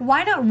come back,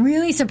 why not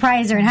really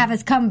surprise her and have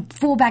us come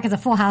full back as a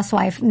Full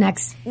Housewife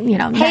next? Hey,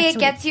 next it week,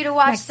 gets you to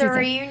watch next the season.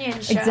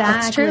 reunion show.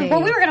 Exactly.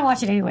 Well, we were gonna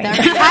watch it anyway.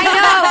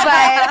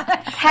 I know,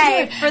 but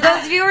hey, for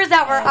those viewers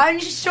that were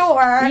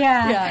unsure,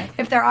 Yeah.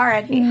 if there are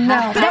any,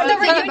 No, But the the thing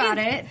reunion. about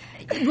it,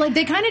 like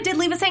they kind of did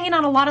leave us hanging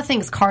on a lot of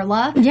things.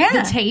 Carla, Yeah.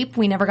 the tape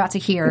we never got to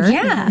hear.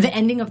 Yeah. The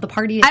ending of the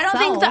party I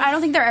itself.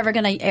 don't think they're ever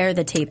going to air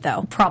the tape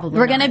though. Probably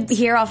We're not. going to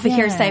hear off the Yeah.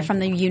 hearsay from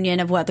the union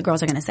of what the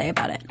girls are going to say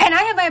about it. And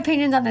I have my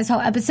opinions on this whole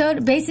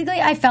episode.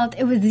 Basically, I felt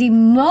it was the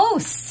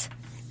most,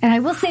 and I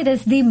will say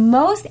this, the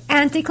most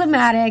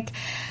anticlimactic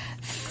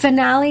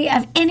finale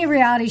of any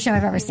reality show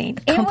I've ever seen.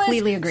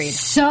 Completely it was agreed.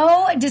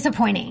 So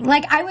disappointing.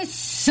 Like, I was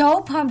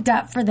so pumped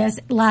up for this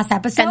last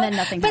episode. And then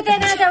nothing But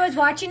then happened. as I was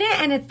watching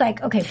it, and it's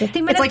like, okay,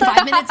 15 minutes like left.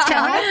 5 minutes till.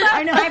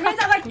 I know. 5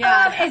 minutes. I'm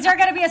like, is there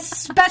going to be a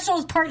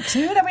special part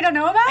 2 that we don't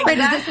know about?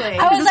 Exactly.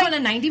 I was Is this like,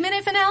 one a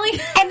 90-minute finale?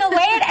 and the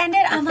way it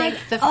ended, I'm think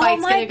like, the oh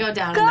fight's my gonna go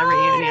down in the God,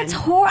 reunion. It's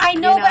I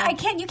know, You know?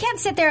 but you can't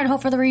sit there and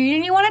hope for the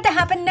reunion. You want it to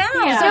happen now.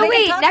 Yeah. So No, they can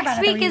wait. talk about Next it at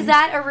the week is reunion.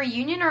 that a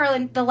reunion or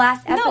the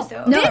last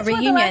episode? No, This was the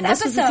reunion. last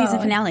This was the season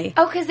episode. finale.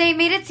 Oh, because they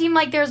made it seem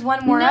like there's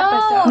one more No.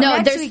 episode. No,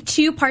 next there's week.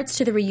 2 parts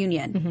to the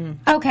reunion.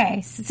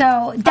 Okay,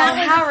 so that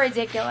was How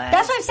ridiculous.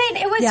 That's what I'm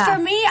saying. It was for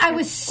me.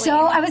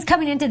 I was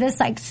coming into this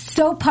like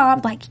so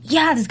pumped. Like,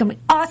 yeah, this is gonna be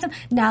awesome.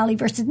 Natalie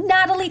versus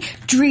Natalie,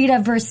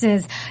 Drita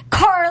versus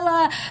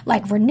Carla,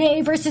 like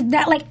Renee versus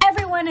like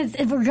everyone is.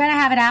 If we're gonna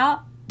have it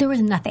out, there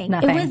was nothing.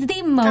 It was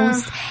the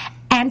most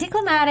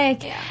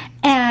anticlimactic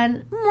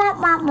and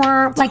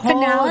like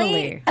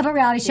finale of a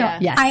reality show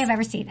Yeah. I have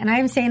ever seen, and I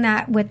am saying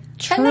that with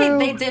true. And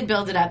they did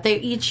build it up. They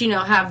each,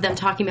 have them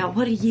talking about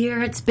what a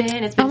year it's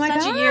been. It's been Oh my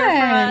such God. a year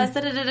for us.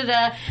 Da, da, da, da,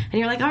 da. And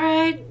you're like, all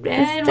right, and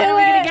when do are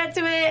we going it. to get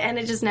to it? And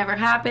it just never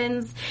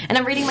happens. And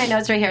I'm reading my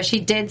notes right here. She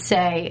did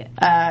say,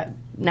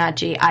 not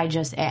G, I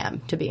just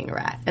am to being a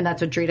rat. And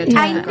that's what Drita told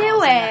I the knew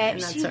girls it. in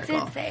that She circle.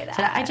 did say that.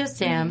 Said, I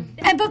just am.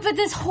 And but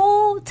this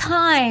whole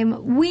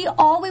time,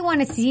 all we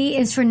want to see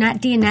is for Nat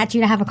D and Nat G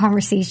to have a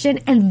conversation,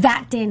 and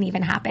that didn't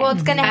even happen. Well,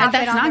 it's going to happen.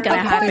 That's on not the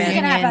gonna of course reunion. it's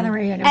going to happen on the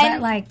reunion. And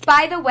But like,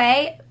 by the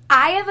way,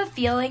 I have a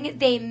feeling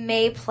they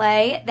may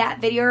play that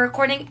video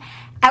recording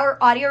or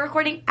audio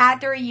recording at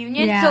the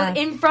reunion, Yeah.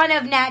 so in front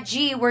of Nat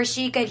G where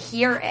she could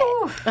hear it.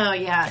 Oh,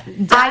 yeah.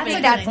 I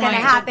think that's going to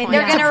happen.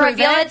 They're going to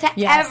reveal it to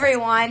Yes.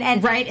 everyone,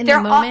 and Right in they're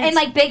the all moment. and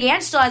like Big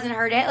Ange still hasn't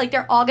heard it. Like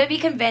they're all going to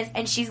be convinced,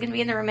 and she's going to be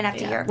in the room and have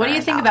to hear it. What do for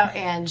you think herself. about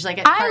Ange? Like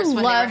at I first when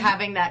they were love-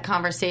 having that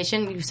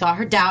conversation, you saw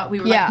her doubt.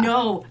 We were Yeah. like,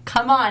 no,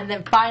 come on. And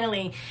then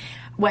finally,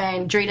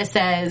 when Drita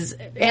says,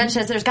 Ange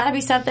says, there's got to be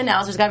something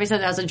else. There's got to be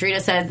something else. And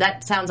Drita says,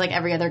 that sounds like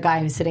every other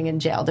guy who's sitting in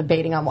jail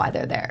debating on why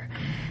they're there.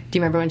 Do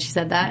you remember when she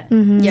said that?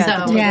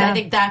 Yeah. So Yeah. I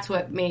think that's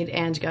what made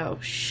Ange go,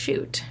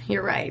 shoot,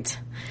 you're right.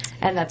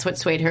 And that's what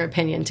swayed her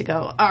opinion to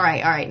go, all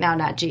right, now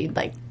Nat G,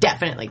 like,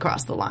 definitely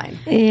crossed the line.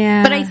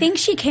 yeah. But I think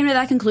she came to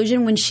that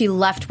conclusion when she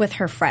left with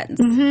her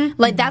friends.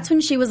 Like that's when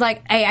she was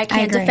like, "Hey, I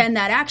can't agree. defend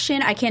that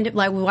action. I can't.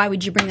 Like, why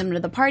would you bring them to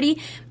the party?"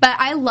 But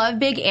I love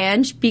Big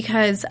Ange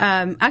because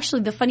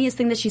actually the funniest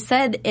thing that she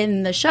said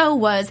in the show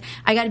was,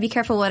 "I got to be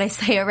careful what I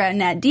say around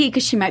Nat D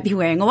because she might be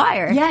wearing a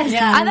wire." Yes.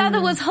 Yeah. I thought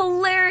that was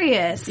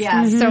hilarious.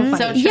 Yeah, so funny.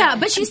 So true. Yeah,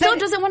 but she still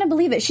doesn't want to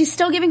believe it. She's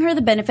still giving her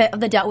the benefit of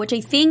the doubt, which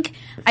I think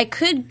I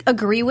could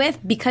agree with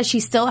because she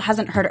still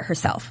hasn't heard it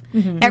herself.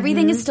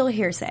 Everything is still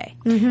hearsay.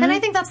 And I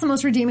think that's the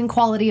most redeeming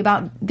quality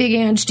about Big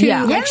Ange too.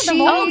 Yeah. Like Yeah, she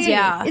the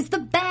loyalty. is the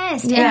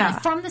best. Yeah.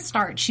 And from the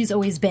start, she's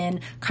always been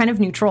kind of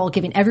neutral,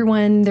 giving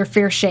everyone their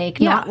fair shake,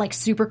 not like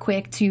super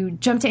quick to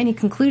jump to any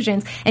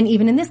conclusions. And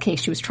even in this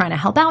case, she was trying to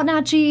help out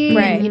Najee.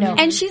 Right. And,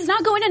 And she's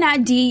not going to Nat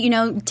D,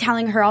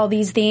 telling her all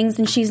these things,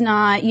 and she's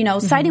not,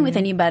 siding with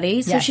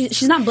anybody. So Yes.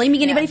 she's not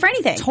blaming anybody for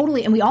anything.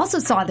 Totally. And we also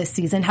saw this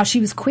season how she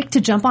was quick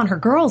to jump on her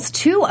girls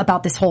too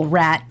about this whole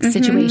rat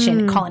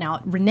situation, calling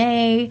out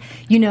Renee,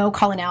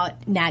 calling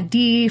out Nat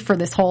D for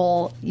this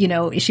whole,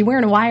 is she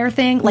wearing a wire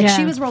thing? Like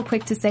she was real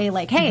quick to say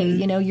like, hey,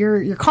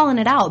 you're calling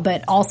it out,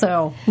 but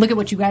also look at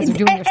what you guys are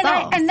doing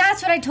yourselves. And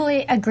that's what I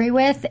totally agree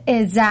with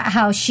is that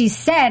how she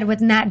said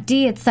with Nat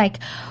D, it's like,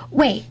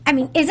 wait, I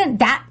mean, isn't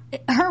that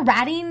her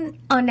ratting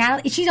on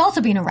Natalie, she's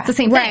also being a rat. It's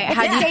the same thing. Right. It's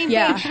the same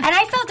thing. And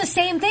I felt the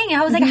same thing.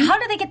 I was like, how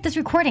do they get this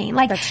recording?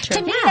 Like,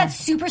 to me, that's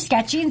super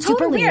sketchy and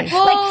super weird.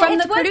 Well, like, from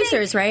the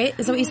producers, right?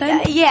 Is that what you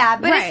said? Yeah,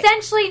 but Right.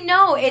 essentially,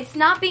 no, it's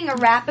not being a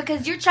rat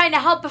because you're trying to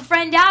help a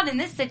friend out in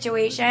this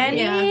situation.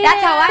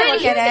 That's how I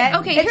look at it.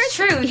 Okay, it's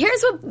true.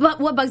 Here's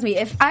what bugs me.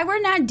 If I were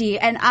Nat D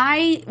and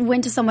I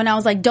went to someone, I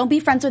was like, don't be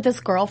friends with this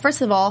girl.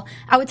 First of all,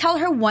 I would tell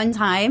her one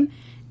time.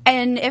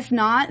 And if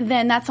not,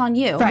 then that's on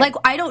you. Right. Like,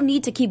 I don't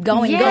need to keep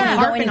going. Well,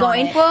 I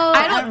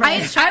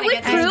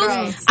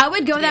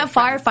would go that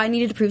far if I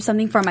needed to prove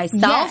something for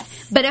myself.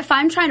 Yes. But if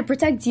I'm trying to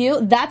protect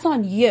you, that's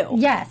on you.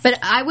 Yes. But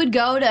I would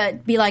go to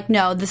be like,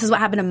 no, this is what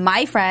happened to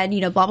my friend,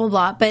 blah, blah,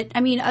 blah. But,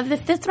 I mean,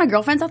 if it's my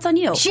girlfriend's, that's on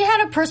you. She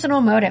had a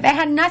personal motive. It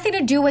had nothing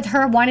to do with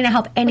her wanting to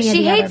help any of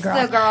the other girls. She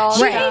hates the girl.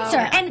 She hates her.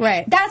 And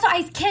that's what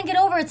I can't get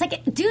over. It's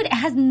like, dude, it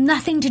has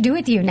nothing to do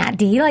with you, Nat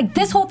D. Like,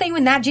 this whole thing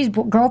with Nat G's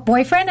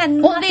boyfriend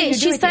and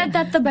she said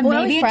that the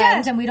boyfriend. Maybe it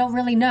does, and we don't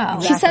really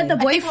know. She said the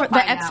boyfriend,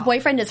 the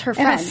ex-boyfriend is her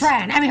friend. Her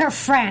friend. I mean, her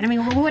friend. I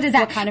mean, what is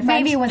that? What kind of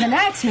friend? Maybe it was an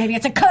ex. Maybe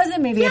it's a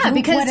cousin. Maybe it's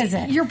because what is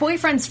it? Your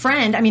boyfriend's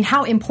friend. I mean,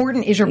 how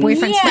important is your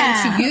boyfriend's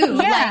friend to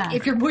you? Yeah. Like,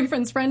 if your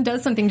boyfriend's friend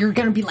does something, you're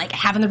going to be like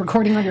having the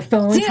recording on your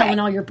phone, telling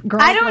all your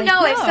girls. I don't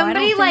know if no,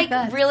 somebody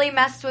really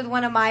messed with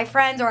one of my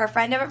friends or a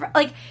friend of a friend,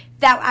 like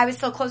that I was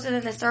still closer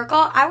than the circle,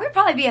 I would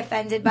probably be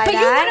offended by that. But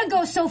you wouldn't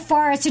go so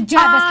far as to do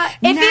this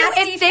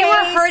if they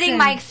were hurting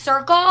my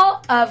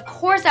circle, of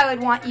course I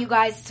would want you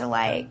guys to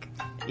sorry.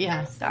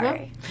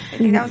 I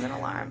think that was an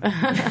alarm.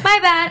 My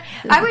bad.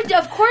 I would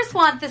of course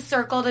want the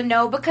circle to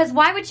know, because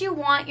why would you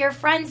want your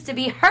friends to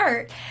be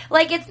hurt?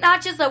 Like, it's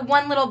not just a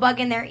one little bug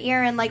in their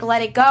ear and like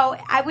let it go.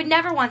 I would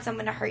never want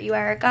someone to hurt you,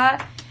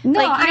 Erica. No,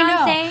 like, you know I know.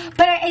 what I'm saying?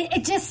 But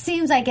it just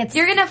seems like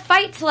you're gonna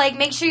fight to like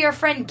make sure your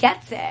friend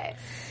gets it.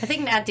 I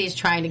think Nat D's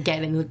trying to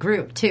get in the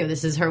group too.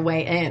 This is her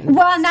way in.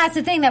 Well, and that's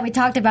the thing that we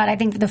talked about. I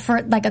think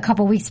like a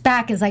couple weeks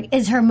back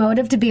is her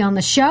motive to be on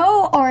the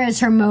show, or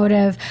is her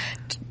motive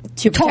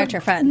to protect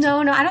her friend? No,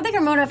 I don't think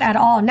her motive at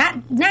all.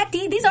 Nat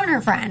D, these aren't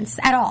her friends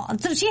at all.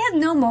 So she has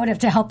no motive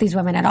to help these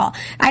women at all.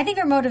 I think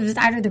her motive is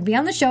either to be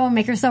on the show and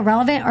make herself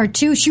relevant, or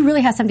two, she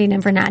really has something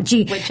in for Nat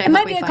G. It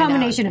might be a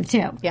combination of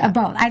two, of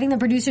both. I think the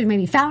producers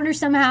maybe found her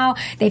somehow.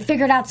 They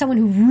figured out someone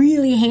who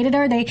really hated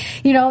her. They,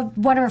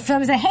 one of her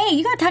films said, hey,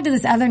 you got to talk to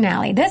this other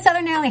Nally. This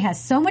other Nally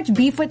has so much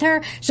beef with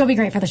her. She'll be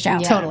great for the show.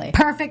 Yeah. Totally.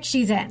 Perfect.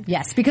 She's in.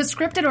 Yes, because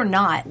scripted or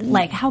not,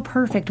 like, how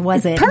perfect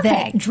was it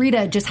that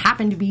Drita just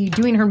happened to be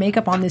doing her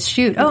makeup on this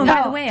shoot? Oh,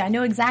 by the way, I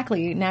know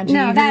exactly, Nat G, who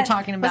you're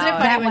talking about. Wasn't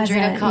it funny when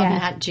Drita called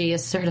Nat G a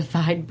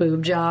certified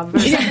boob job? Or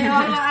something?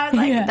 I was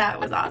like, that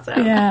was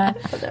awesome. Yeah,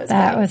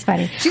 that was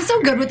funny. She's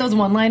so good with those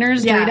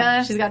one-liners,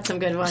 Drita. She's got some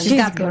good ones.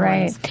 She's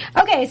great.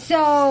 Okay,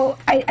 so,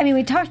 I mean,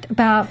 we talked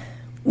about...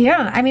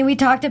 Yeah, we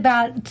talked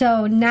about,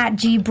 so Nat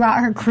G brought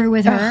her crew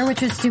with her,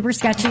 which was super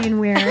sketchy and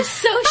weird.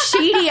 So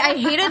shady. I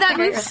hated that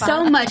move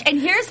so much. And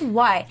here's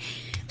why.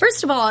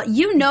 First of all,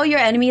 your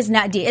enemy is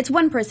Nat D. It's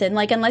one person.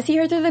 Like, unless you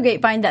hear through the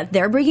grapevine that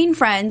they're bringing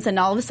friends and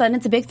all of a sudden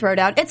it's a big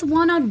throwdown, it's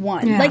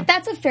one-on-one. Yeah. Like,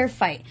 that's a fair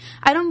fight.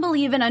 I don't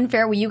believe in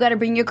unfair where you got to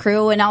bring your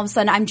crew and all of a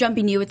sudden I'm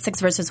jumping you at 6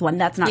 versus 1.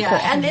 That's not cool.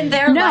 And in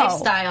their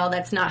lifestyle,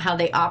 that's not how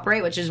they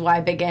operate, which is why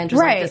Big Ange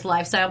was like, this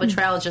lifestyle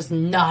betrayal is just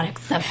not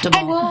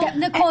acceptable. And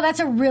Nicole, that's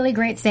a really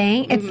great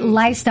saying. It's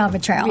lifestyle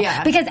betrayal.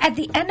 Yeah. Because at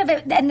the end of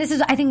it, and this is,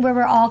 I think, where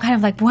we're all kind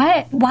of like,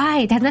 what?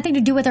 Why? It has nothing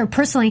to do with her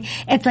personally.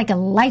 It's like a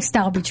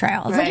lifestyle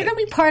betrayal. It's like, you're going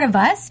to be part of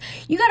us.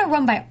 You got to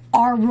run by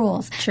our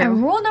rules. True.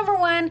 And rule number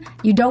 1,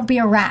 you don't be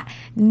a rat.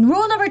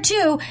 Rule number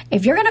 2,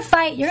 if you're going to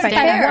fight, you're going to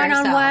fight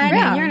one-on-one,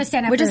 and you're going to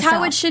stand up for yourself. Which is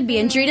how it should be.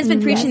 And Drita's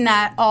been preaching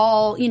that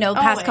all,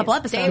 past couple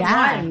episodes.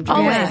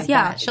 Always,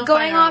 yeah.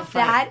 Going off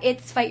that,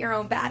 it's fight your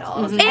own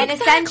battles. And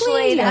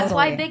essentially, that's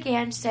why Big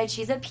Ange said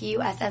she's a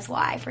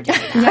PUSSY for doing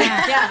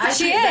that.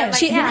 She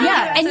is.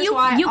 And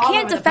you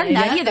can't defend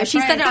that either.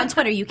 She said it on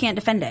Twitter. You can't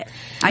defend it.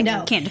 I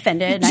can't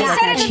defend it. She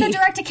said it in the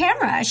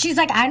direct-to-camera. She's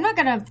like, I'm not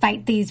going to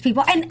fight these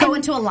people. And go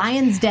into a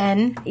lion's den.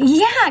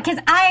 Yeah, because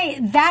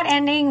that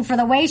ending, for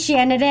the way she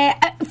ended it,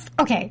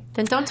 okay.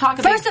 Then don't talk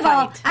about it. First of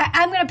all,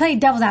 I'm going to play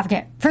devil's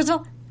advocate. First of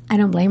all, I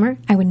don't blame her.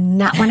 I would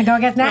not want to go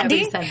against Nat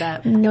D. said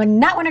that. I would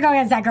not want to go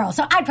against that girl.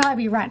 So I'd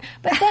probably be run.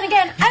 But then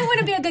again, I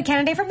wouldn't be a good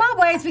candidate for Mob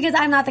Wives because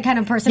I'm not the kind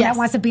of person that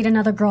wants to beat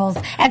another girl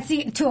and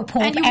see to a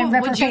pulp and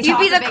rip her face off. You'd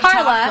be the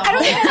Carla.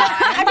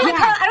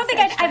 I don't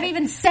think I've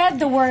even said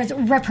the words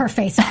rip her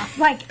face off.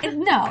 Like,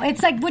 no,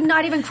 it's like would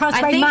not even cross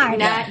my mind. I think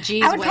Nat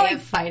G's way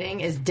of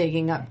fighting is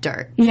digging up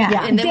dirt.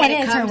 Yeah. And then when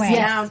it comes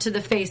down to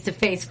the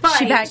face-to-face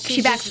fight,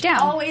 she backs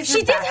down.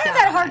 She did have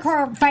that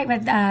hardcore fight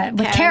with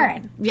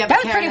Karen. Yeah,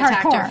 that was pretty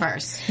hardcore.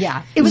 first.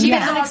 Yeah. It was She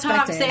very was all talk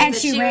unexpected. saying And that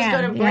she she ran,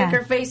 was going to break yeah.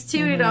 her face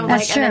too, you know,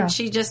 That's like, and then true.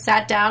 she just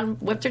sat down,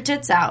 whipped her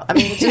tits out. I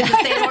mean, it's just the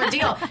same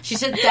ordeal. She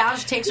sits down,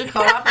 she takes her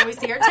coat off, and we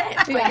see her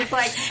tits. Like, it's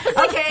like,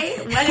 okay,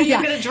 when are you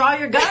going to draw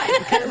your gun?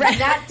 Because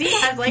Nat D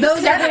has like Those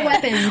are the 7.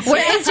 weapons.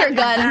 Where is your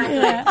gun?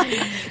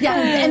 Yeah,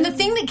 and the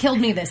thing that killed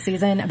me this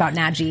season about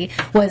Najee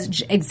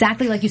was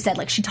exactly like you said.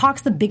 Like, she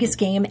talks the biggest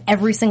game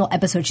every single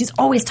episode. She's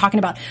always talking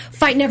about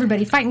fighting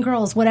everybody, fighting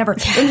girls, whatever.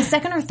 In the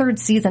second or third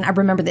season, I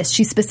remember this.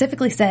 She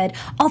specifically said,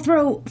 "I'll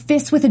throw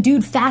fists with a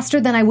dude faster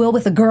than I will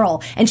with a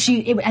girl." And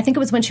I think it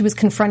was when she was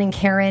confronting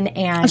Karen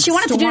and She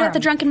wanted to do it at Storm. the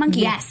Drunken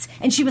Monkey. Yes,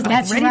 and she was like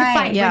That's ready right. to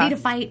fight, Yeah. ready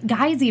to fight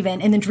guys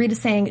even. And then Drita's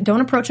saying,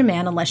 "Don't approach a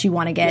man unless you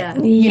want to get,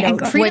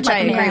 treated Which like I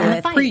a man agree in a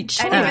with. fight."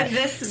 Preach. And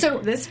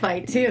even this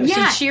fight too.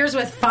 Yeah. She cheers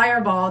with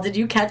Fireball. Did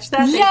you catch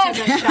that? Yes.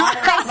 They took a shot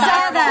at I saw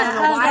Fireball that.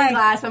 in I a was wine like-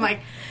 glass. I'm like,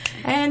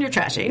 and you're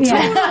trashy.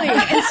 Totally.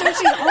 And so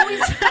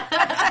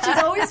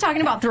she's always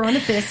talking about throwing the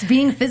fist,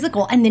 being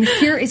physical, and then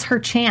here is her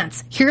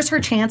chance. Here's her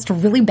chance to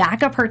really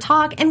back up her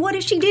talk. And what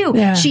does she do?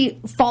 Yeah. She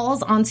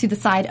falls onto the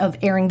side of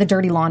airing the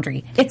dirty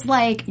laundry. It's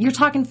like you're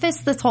talking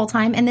fists this whole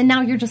time, and then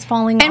now you're just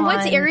falling And on.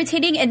 what's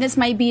irritating, and this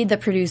might be the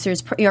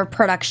producers, your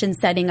production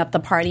setting up the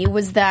party,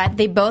 was that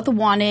they both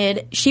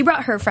wanted, she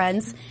brought her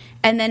friends,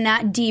 and then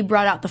Nat D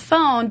brought out the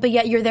phone, but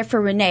yet you're there for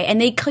Renee. And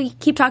they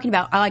keep talking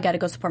about, oh, I got to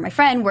go support my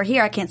friend. We're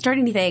here. I can't start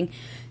anything.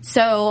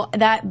 So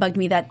that bugged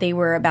me that they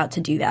were about to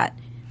do that.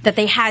 That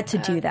they had to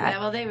do that. Yeah,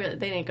 well, they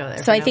didn't go there.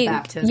 So for I no think,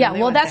 baptism. yeah, They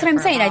well, went that's there what I'm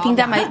for saying. I think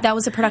all that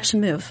was a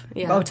production move.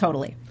 Yeah. Oh,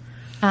 totally.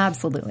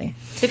 Absolutely.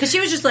 Because she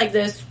was just like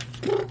this.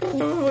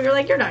 You're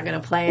like, you're not going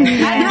to play it.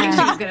 I didn't think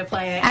she was going to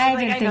play it. I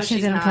was didn't like, think know she was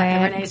she's gonna not. play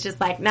And it. Renee's just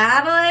like,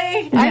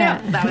 Natalie. Yeah.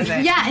 I know. That was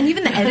it. Yeah, and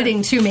even the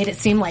editing too made it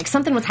seem like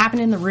something was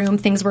happening in the room.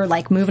 Things were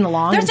like moving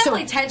along. There's and so-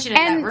 definitely tension in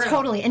and that room.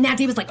 Totally. And Nat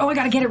D was like, "Oh, I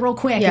got to get it real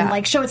quick Yeah. and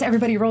like show it to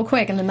everybody real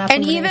quick." And then that's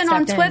And when Renee even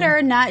on stepped in.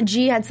 Twitter, Nat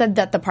G had said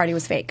that the party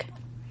was fake.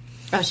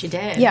 Oh, she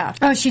did. Yeah.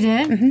 Oh, she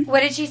did?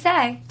 What did she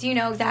say? Do you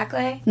know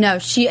exactly? No,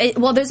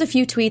 well, there's a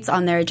few tweets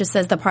on there. It just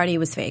says the party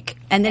was fake.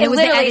 And then it was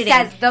the literally editing.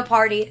 says the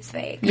party is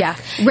fake. Yeah.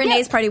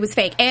 Renee's party was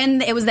fake.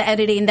 And it was the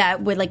editing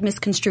that would like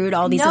misconstrued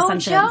all these No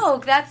assumptions.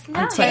 joke. That's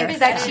nuts. Twitter. Is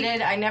that I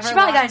did. I never She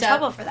probably got in locked up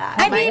trouble for that.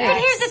 I mean, but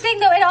here's the thing,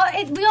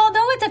 though. We all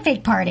know it's a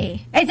fake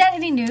party. Is that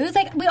any news?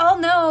 Like, we all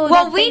know.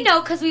 Well, that we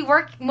know because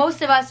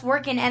most of us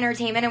work in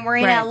entertainment and we're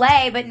in Right.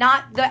 LA, but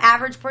not the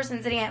average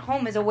person sitting at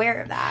home is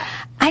aware of that.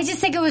 I just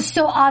think it was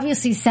so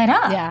obviously set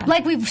up. Yeah.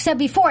 Like we've said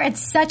before, it's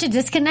such a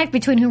disconnect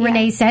between who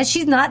Renee says.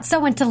 She's not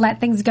someone to let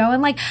things go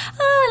and like,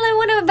 oh, I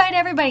want to invite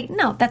everybody.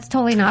 No, that's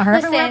totally not her.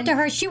 If it were up Listen. to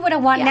her, she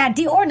wouldn't want Nat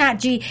D or Nat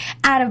G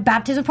out of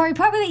baptism party.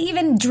 Probably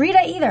even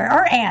Drita either,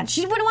 or Ann.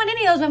 She wouldn't want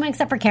any of those women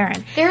except for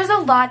Karen. There's a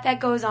lot that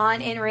goes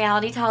on in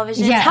reality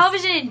television, Yes.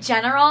 television in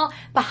general,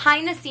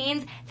 behind the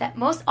scenes that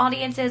most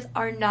audiences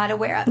are not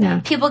aware of.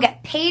 No. People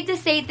get paid to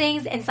say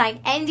things and sign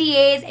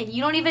NDAs, and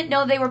you don't even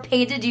know they were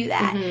paid to do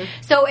that. Mm-hmm.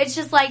 So it's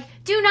just like,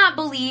 do not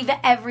believe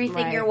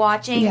everything Right. you're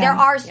watching. Yeah. There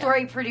are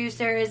story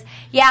producers.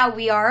 Yeah,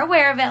 we are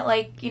aware of it,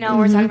 like, we're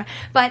Mm-hmm. talking about.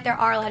 But there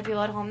are a lot of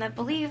people at home that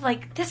believe,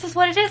 like, this is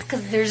what it is,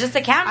 because there's just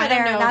a camera I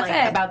there, don't know and that's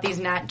like it. about these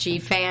Nat G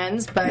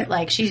fans, but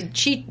like she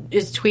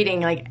is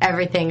tweeting like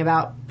everything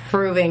about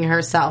proving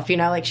herself.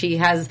 Like she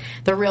has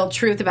the real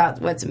truth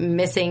about what's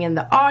missing in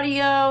the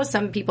audio.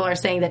 Some people are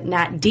saying that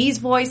Nat D's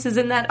voice is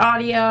in that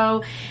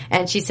audio,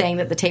 and she's saying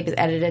that the tape is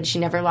edited. She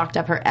never locked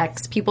up her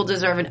ex. People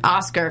deserve an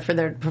Oscar for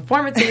their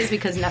performances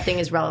because nothing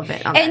is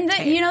relevant on And that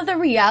tape. the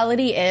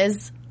reality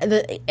is,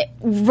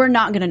 we're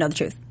not going to know the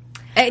truth.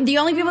 The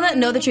only people that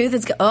know the truth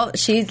is,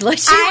 she's like,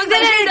 I'm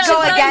going to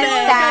go against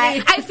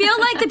that. I feel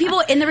like the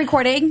people in the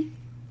recording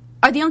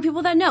are the only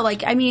people that know.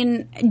 Like, I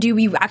mean, do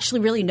we actually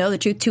really know the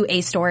truth to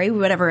a story,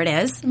 whatever it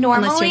is? unless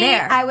Normally, you're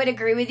there. I would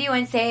agree with you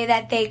and say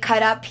that they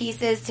cut up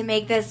pieces to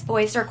make this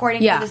voice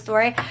recording Yeah. for the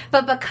story.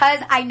 But because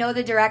I know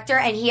the director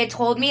and he had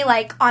told me,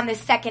 like, on the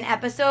second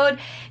episode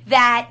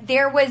that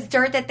there was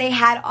dirt that they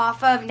had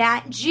off of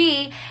Nat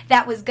G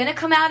that was going to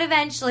come out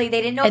eventually.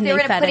 They didn't know if And they were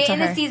they going to fed put it it to in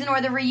her. the season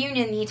or the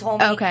reunion, he told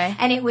me. Okay.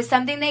 And it was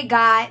something they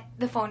got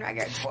the phone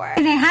records for.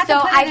 And they had to so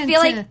put it I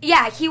feel into- like,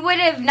 yeah, he would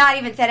have not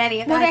even said any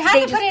of that. Well, they had to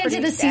just put it into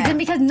the produced season it.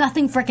 because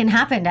nothing freaking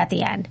happened at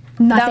the end.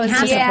 Nothing was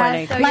happened.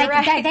 disappointing. Yeah, so Like you're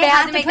right. they They had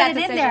had to to make put that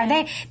it in there.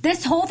 decision.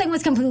 This whole thing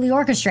was completely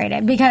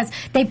orchestrated because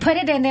they put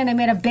it in there and they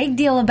made a big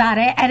deal about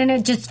it, and then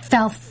it just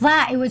fell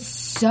flat. It was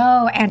so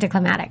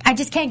anticlimactic. I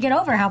just can't get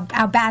over how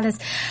bad this.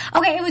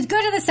 Okay, it was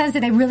good in the sense that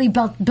they really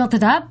built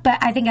it up, but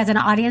I think as an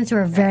audience we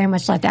were very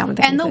much let down with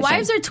the And the conclusion.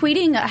 wives are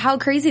tweeting how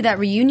crazy that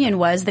reunion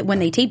was that when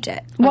they taped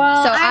it.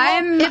 Well, so I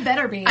hope It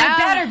better be. It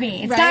better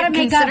be. It's Right, got to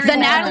make up. the for it.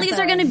 Natalie's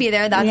are going to be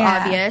there. That's Yeah.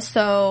 obvious.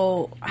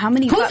 So how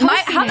many? Who's hosting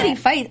how many it?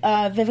 fight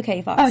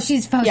Vivica Fox? Oh,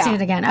 she's posting Yeah.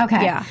 it again.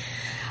 Okay. Yeah.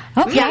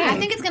 Okay. Yeah, I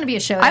think it's going to be a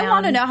showdown. I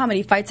want to know how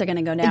many fights are going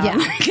to go down. Yeah.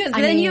 Because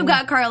I then mean- you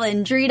got Carla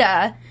and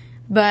Drita,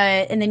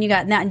 and then you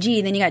got Nat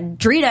G, then you got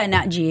Drita and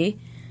Nat G.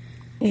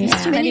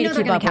 It's too many to they're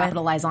keep going up to with.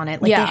 capitalize on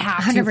it. Like Yeah, they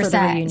have to for the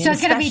 100%. reunion. So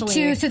it's going to be especially-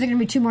 two. So they're going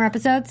to be 2 more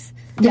episodes.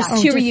 There's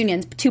Yeah. 2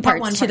 reunions, 2 part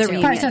parts one, to part the two.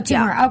 reunion. So 2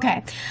 more.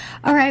 Okay.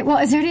 All right. Well,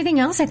 is there anything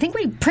else? I think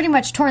we pretty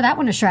much tore that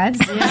one to shreds.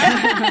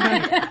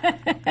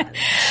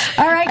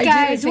 All right,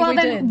 guys. think Well, we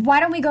then did. why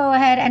don't we go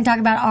ahead and talk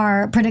about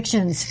our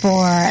predictions for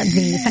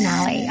the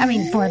finale? I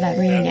mean, for the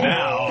reunion.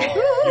 Now,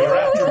 your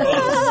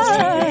AfterBuzz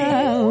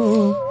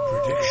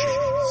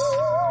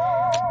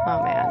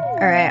Oh man.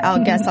 All right,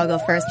 I'll go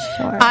first.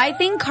 I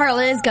think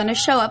Carla is going to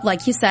show up,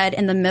 like you said,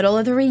 in the middle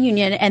of the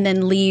reunion and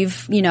then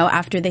leave,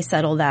 after they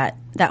settle that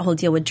whole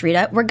deal with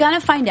Drita. We're going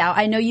to find out.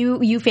 I know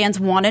you fans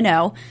want to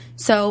know.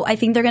 So I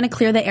think they're going to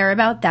clear the air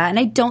about that. And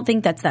I don't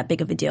think that's that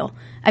big of a deal.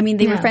 I mean,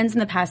 they were friends in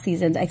the past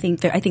seasons. I think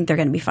they're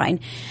going to be fine.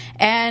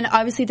 And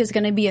obviously there's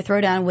going to be a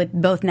throwdown with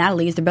both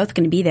Natalie's. They're both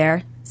going to be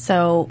there.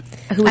 So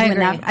who would I win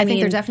agree. that? I think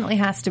there definitely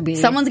has to be.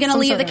 Someone's going to some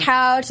leave sort the of-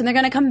 couch and they're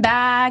going to come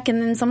back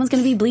and then someone's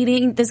going to be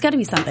bleeding. There's got to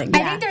be something.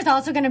 I think there's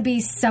also going to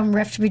be some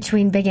rift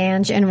between Big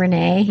Ange and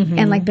Renee,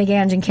 and like Big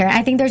Ange and Karen.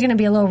 I think there's going to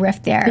be a little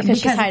rift there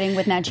because she's hiding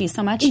with Nat G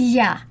so much.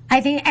 Yeah, I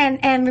think,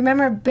 and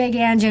remember, Big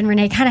Ange and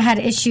Renee kind of had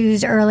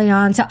issues early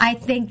on, so I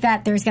think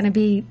that there's going to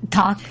be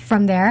talk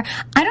from there.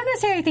 I don't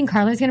necessarily think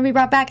Carla's going to be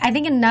brought back. I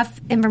think enough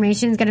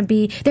information is going to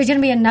be, there's going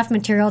to be enough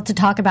material to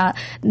talk about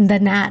the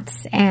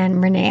Nats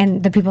and Renee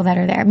and the people that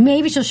are there.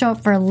 Maybe she'll show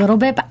up for a little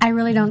bit, but I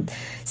really don't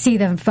see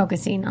them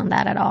focusing on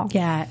that at all.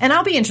 Yeah, and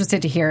I'll be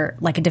interested to hear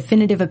like a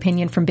definitive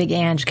opinion from Big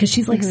Ange because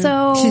she's like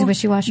so She's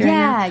wishy-washy right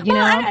now. Yeah, you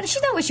know,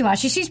 she's not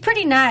wishy-washy. She's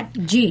pretty Nat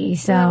G,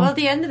 so. Well, at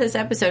the end of this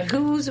episode,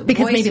 whose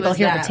because voice maybe they'll was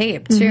hear that? the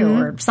tape too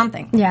or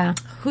something. Yeah.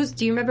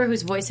 Do you remember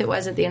whose voice it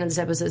was at the end of this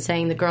episode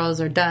saying the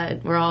girls are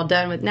done? We're all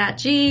done with Nat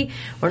G.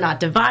 We're not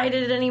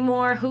divided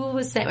anymore. Who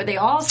was saying? Were they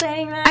all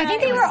saying that? I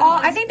think they were all.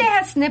 I think they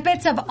had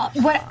snippets of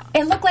what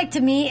it looked like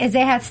to me is they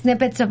had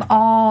snippets of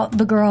all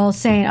the girls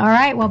saying, "All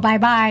right, well, bye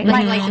bye,"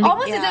 like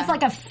almost as if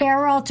like a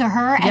farewell to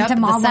her and to the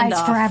Mom Lights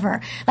send-off.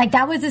 forever. Like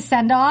that was a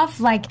send off.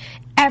 Like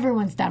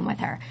everyone's done with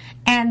her,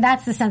 and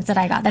that's the sense that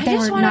I got that they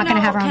were not going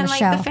to have her on the show.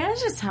 Can the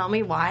fans just tell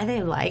me why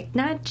they like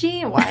Nat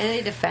G and why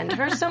they defend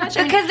her so much?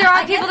 I mean, Because there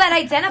are people that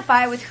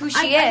identify with who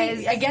she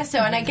is. I guess so,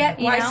 and I get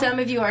why some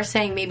of you are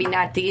saying maybe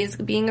Nat D is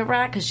being a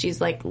rat because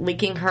she's like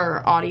leaking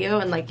her audio,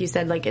 and like you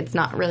said, like it's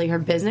not really her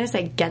business.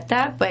 I get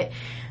that, but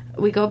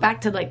we go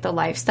back to like the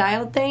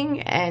lifestyle thing,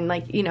 and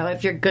like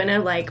if you're gonna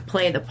like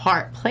play the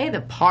part.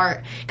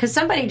 Because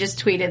somebody just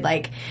tweeted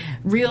like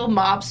real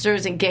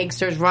mobsters and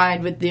gangsters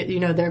ride with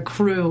their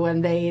crew,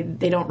 and they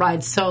don't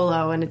ride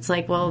solo, and it's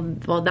like well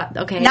that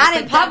okay, Not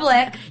in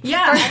public.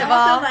 Yeah, first and of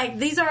also, all. like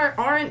these are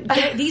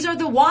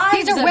the wives.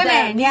 These are of women,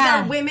 them.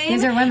 yeah. These are women.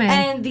 These are women.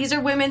 And these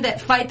are women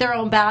that fight their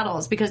own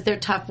battles because they're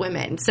tough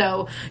women.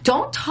 So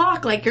don't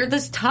talk like you're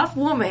this tough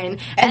woman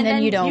and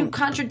then you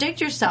contradict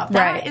yourself.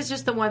 That is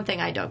just the one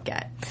thing I don't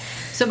get.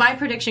 So my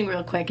prediction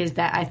real quick is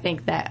that I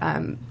think that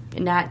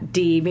Nat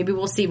D, maybe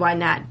we'll see why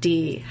Nat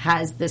D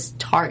has this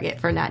target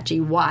for Nat G.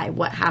 Why?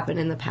 What happened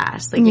in the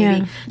past? Like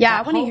maybe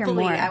I want to hear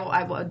hopefully more.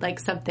 I would like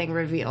something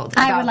revealed.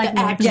 I about would like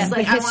the more. ex. Yes,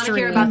 like the I want to history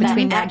hear about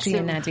between the Nat ex G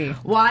and Nat D.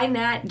 Why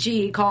Nat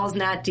G calls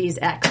Nat D's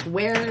ex.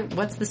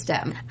 What's the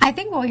stem? I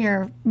think we'll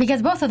hear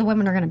because both of the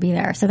women are going to be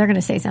there, so they're going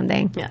to say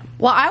something. Yeah.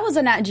 Well, I was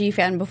a Nat G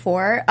fan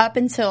before, up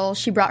until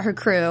she brought her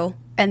crew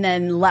and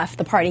then left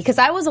the party. Because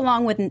I was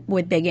along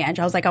with Big Ange.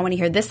 I was like, I want to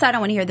hear this side, I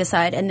want to hear this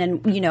side, and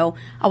then,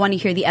 I want to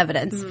hear the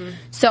evidence.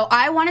 So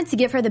I wanted to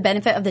give her the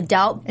benefit of the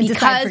doubt decide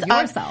because for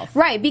of yourself.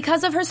 Right,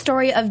 because of her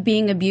story of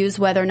being abused,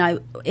 whether or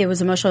not it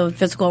was emotional or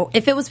physical.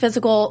 If it was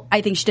physical,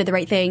 I think she did the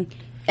right thing.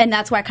 And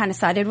that's why I kind of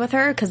sided with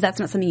her, because that's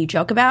not something you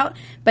joke about.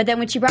 But then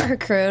when she brought her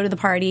crew to the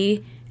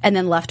party and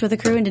then left with the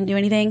crew and didn't do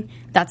anything,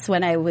 that's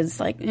when I was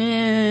like, all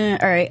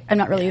right, I'm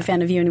not really a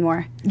fan of you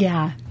anymore.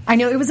 Yeah, I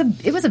know it was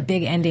a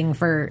big ending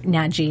for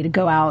Nat G to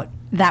go out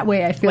that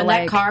way. I feel When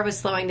like that car was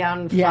slowing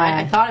down, Yeah.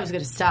 I thought it was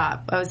going to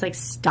stop. I was like,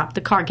 stop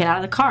the car, get out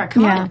of the car.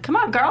 Come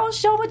on, girl,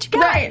 show what you got.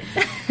 Right.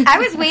 I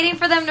was waiting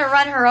for them to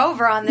run her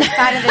over on this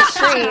side of the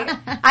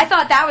street. I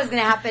thought that was going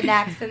to happen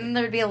next, and then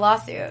there'd be a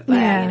lawsuit.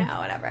 But,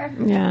 whatever.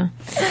 Yeah.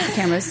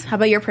 Cameras, how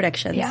about your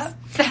predictions? Yeah.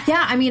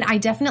 Yeah, I mean, I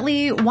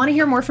definitely want to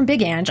hear more from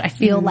Big Ange. I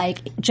feel like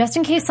just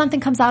in case something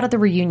comes out at the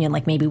reunion,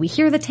 like maybe we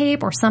hear the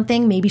tape or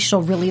something, maybe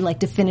she'll really like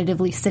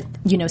definitively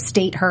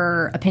state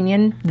her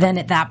opinion. Then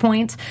at that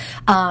point,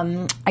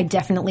 I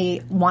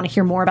definitely want to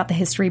hear more about the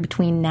history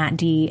between Nat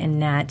D and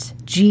Nat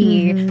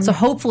G. So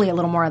hopefully a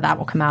little more of that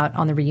will come out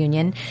on the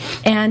reunion.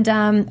 And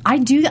I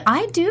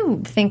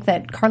do think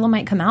that Carla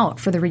might come out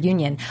for the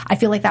reunion. I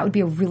feel like that would be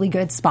a really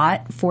good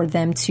spot for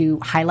them to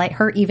highlight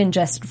her, even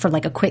just for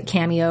like a quick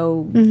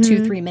cameo,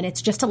 2-3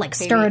 minutes, just to like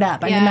stir it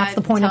up. I mean, that's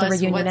the point of the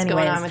reunion what's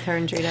anyways. going on with her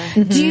and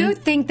Drita. Do you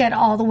think that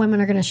all the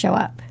women are going to show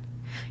up?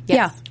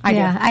 Yeah, I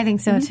do. I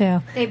think so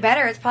too. They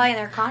better. It's probably in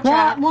their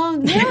contract.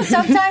 Well,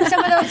 sometimes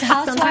some of those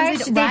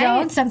housewives they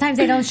don't. Sometimes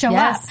they don't show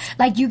up.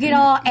 Like you get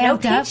all no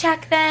amped up.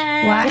 paycheck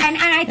then. Well, and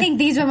I think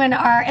these women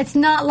are. It's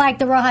not like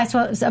the Real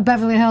Housewives of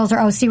Beverly Hills or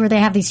OC where they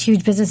have these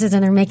huge businesses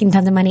and they're making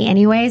tons of money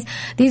anyways.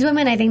 These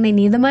women, I think they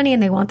need the money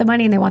and they want the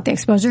money and they want the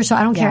exposure. So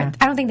I don't care.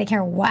 I don't think they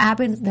care what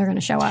happens. They're going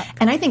to show up.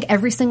 And I think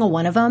every single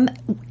one of them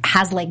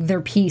has like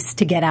their piece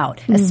to get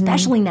out.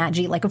 Especially Nat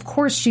G. Like, of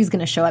course she's going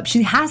to show up.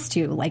 She has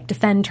to like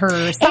defend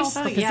herself,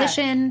 her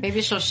position.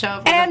 Maybe she'll show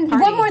up. And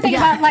one more thing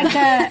about like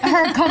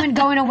her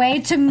going away.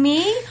 To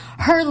me,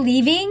 her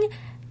leaving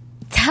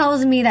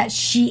tells me that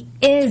she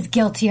is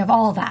guilty of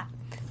all that.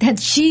 That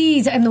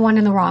she's the one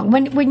in the wrong.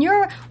 When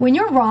you're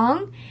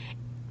wrong,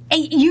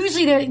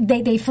 usually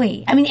they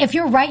flee. I mean, if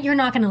you're right, you're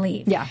not going to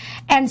leave. Yeah.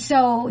 And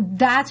so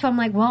that's why I'm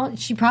like, well,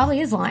 she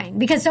probably is lying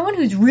because someone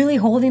who's really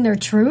holding their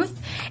truth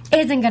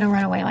isn't going to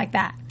run away like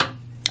that.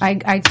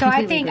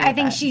 I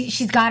think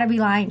she's got to be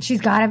lying.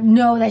 She's got to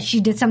know that she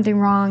did something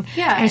wrong.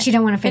 Yeah, and she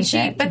don't want to face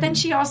it. But then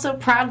she also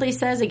proudly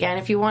says again,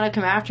 "If you want to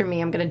come after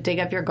me, I'm going to dig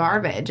up your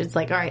garbage." It's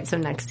like, all right, so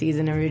next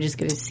season, are we just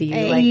going to see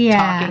you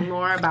talking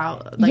more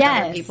about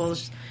other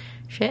people's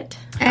shit?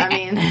 I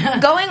mean,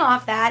 going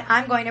off that,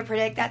 I'm going to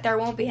predict that there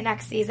won't be a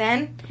next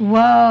season.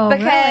 Whoa,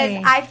 because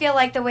really? I feel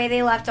like the way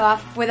they left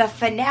off with a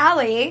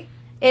finale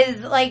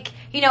is like,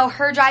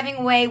 her driving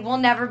away, we'll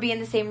never be in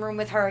the same room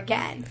with her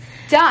again.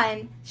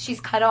 Done. She's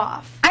cut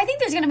off. I think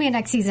there's going to be a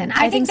next season.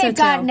 I think they've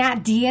got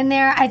Nat D in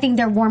there. I think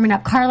they're warming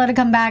up Carla to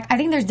come back. I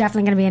think there's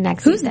definitely going to be a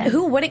next season.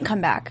 Who wouldn't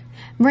come back?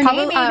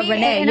 Renee, maybe.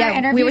 Renee, in our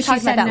interview, we were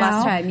talking about that no.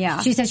 last time.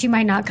 Yeah, she said she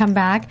might not come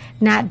back.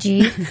 Nat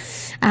G.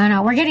 I don't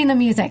know. We're getting the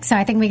music, so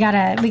I think we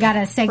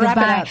gotta say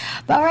goodbye.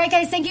 But all right,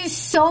 guys, thank you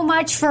so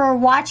much for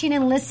watching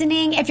and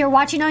listening. If you're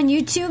watching on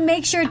YouTube,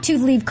 make sure to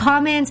leave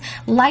comments,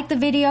 like the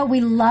video.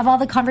 We love all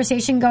the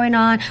conversation going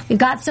on. We've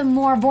got some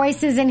more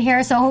voices in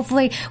here, so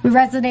hopefully we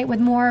resonate with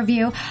more of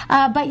you.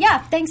 But yeah,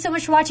 thanks so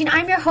much for watching.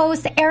 I'm your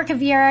host, Erica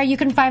Vieira. You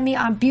can find me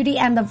on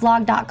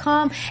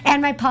beautyandthevlog.com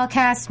and my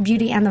podcast,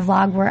 Beauty and the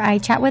Vlog, where I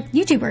chat with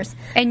YouTubers.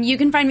 And you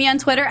can find me on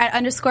Twitter at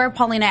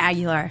 _Paulina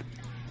Aguilar.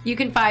 You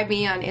can find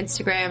me on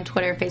Instagram,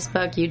 Twitter,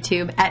 Facebook,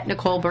 YouTube at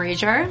Nicole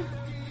Brazier.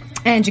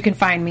 And you can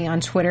find me on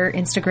Twitter,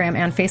 Instagram,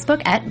 and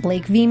Facebook at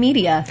Blake V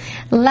Media.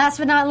 Last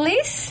but not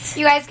least,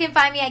 you guys can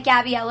find me at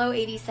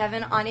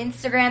Gabriello87 on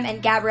Instagram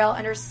and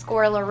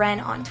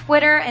Gabrielle_Loren on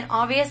Twitter. And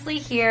obviously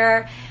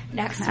here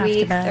next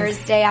week,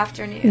 Thursday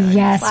afternoon.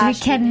 Yes, we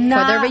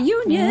cannot for the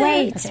reunion.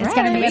 Wait. It's going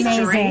to be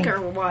amazing. Drink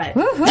or what?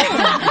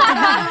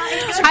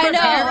 I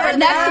know.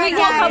 Next week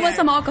we'll come with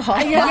some alcohol.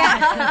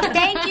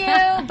 Thank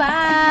you.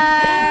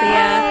 Bye. See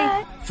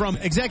ya. From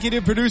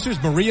executive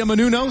producers Maria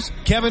Menounos,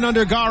 Kevin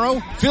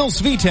Undergaro, Phil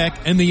Svitek,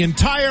 and the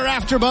entire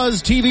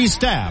AfterBuzz TV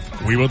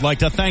staff, we would like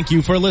to thank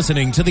you for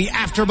listening to the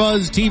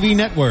AfterBuzz TV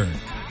network.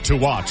 To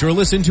watch or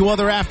listen to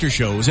other after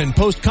shows and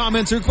post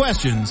comments or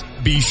questions,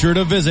 be sure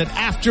to visit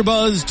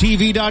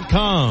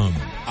AfterBuzzTV.com.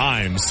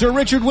 I'm Sir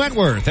Richard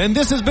Wentworth, and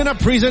this has been a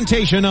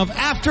presentation of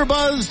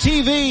AfterBuzz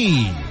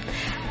TV.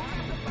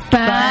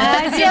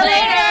 Buzz you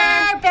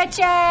later,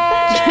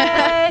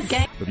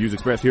 bitches! The views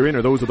expressed herein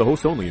are those of the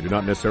hosts only and do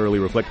not necessarily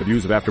reflect the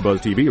views of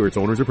AfterBuzz TV or its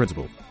owners or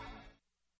principals.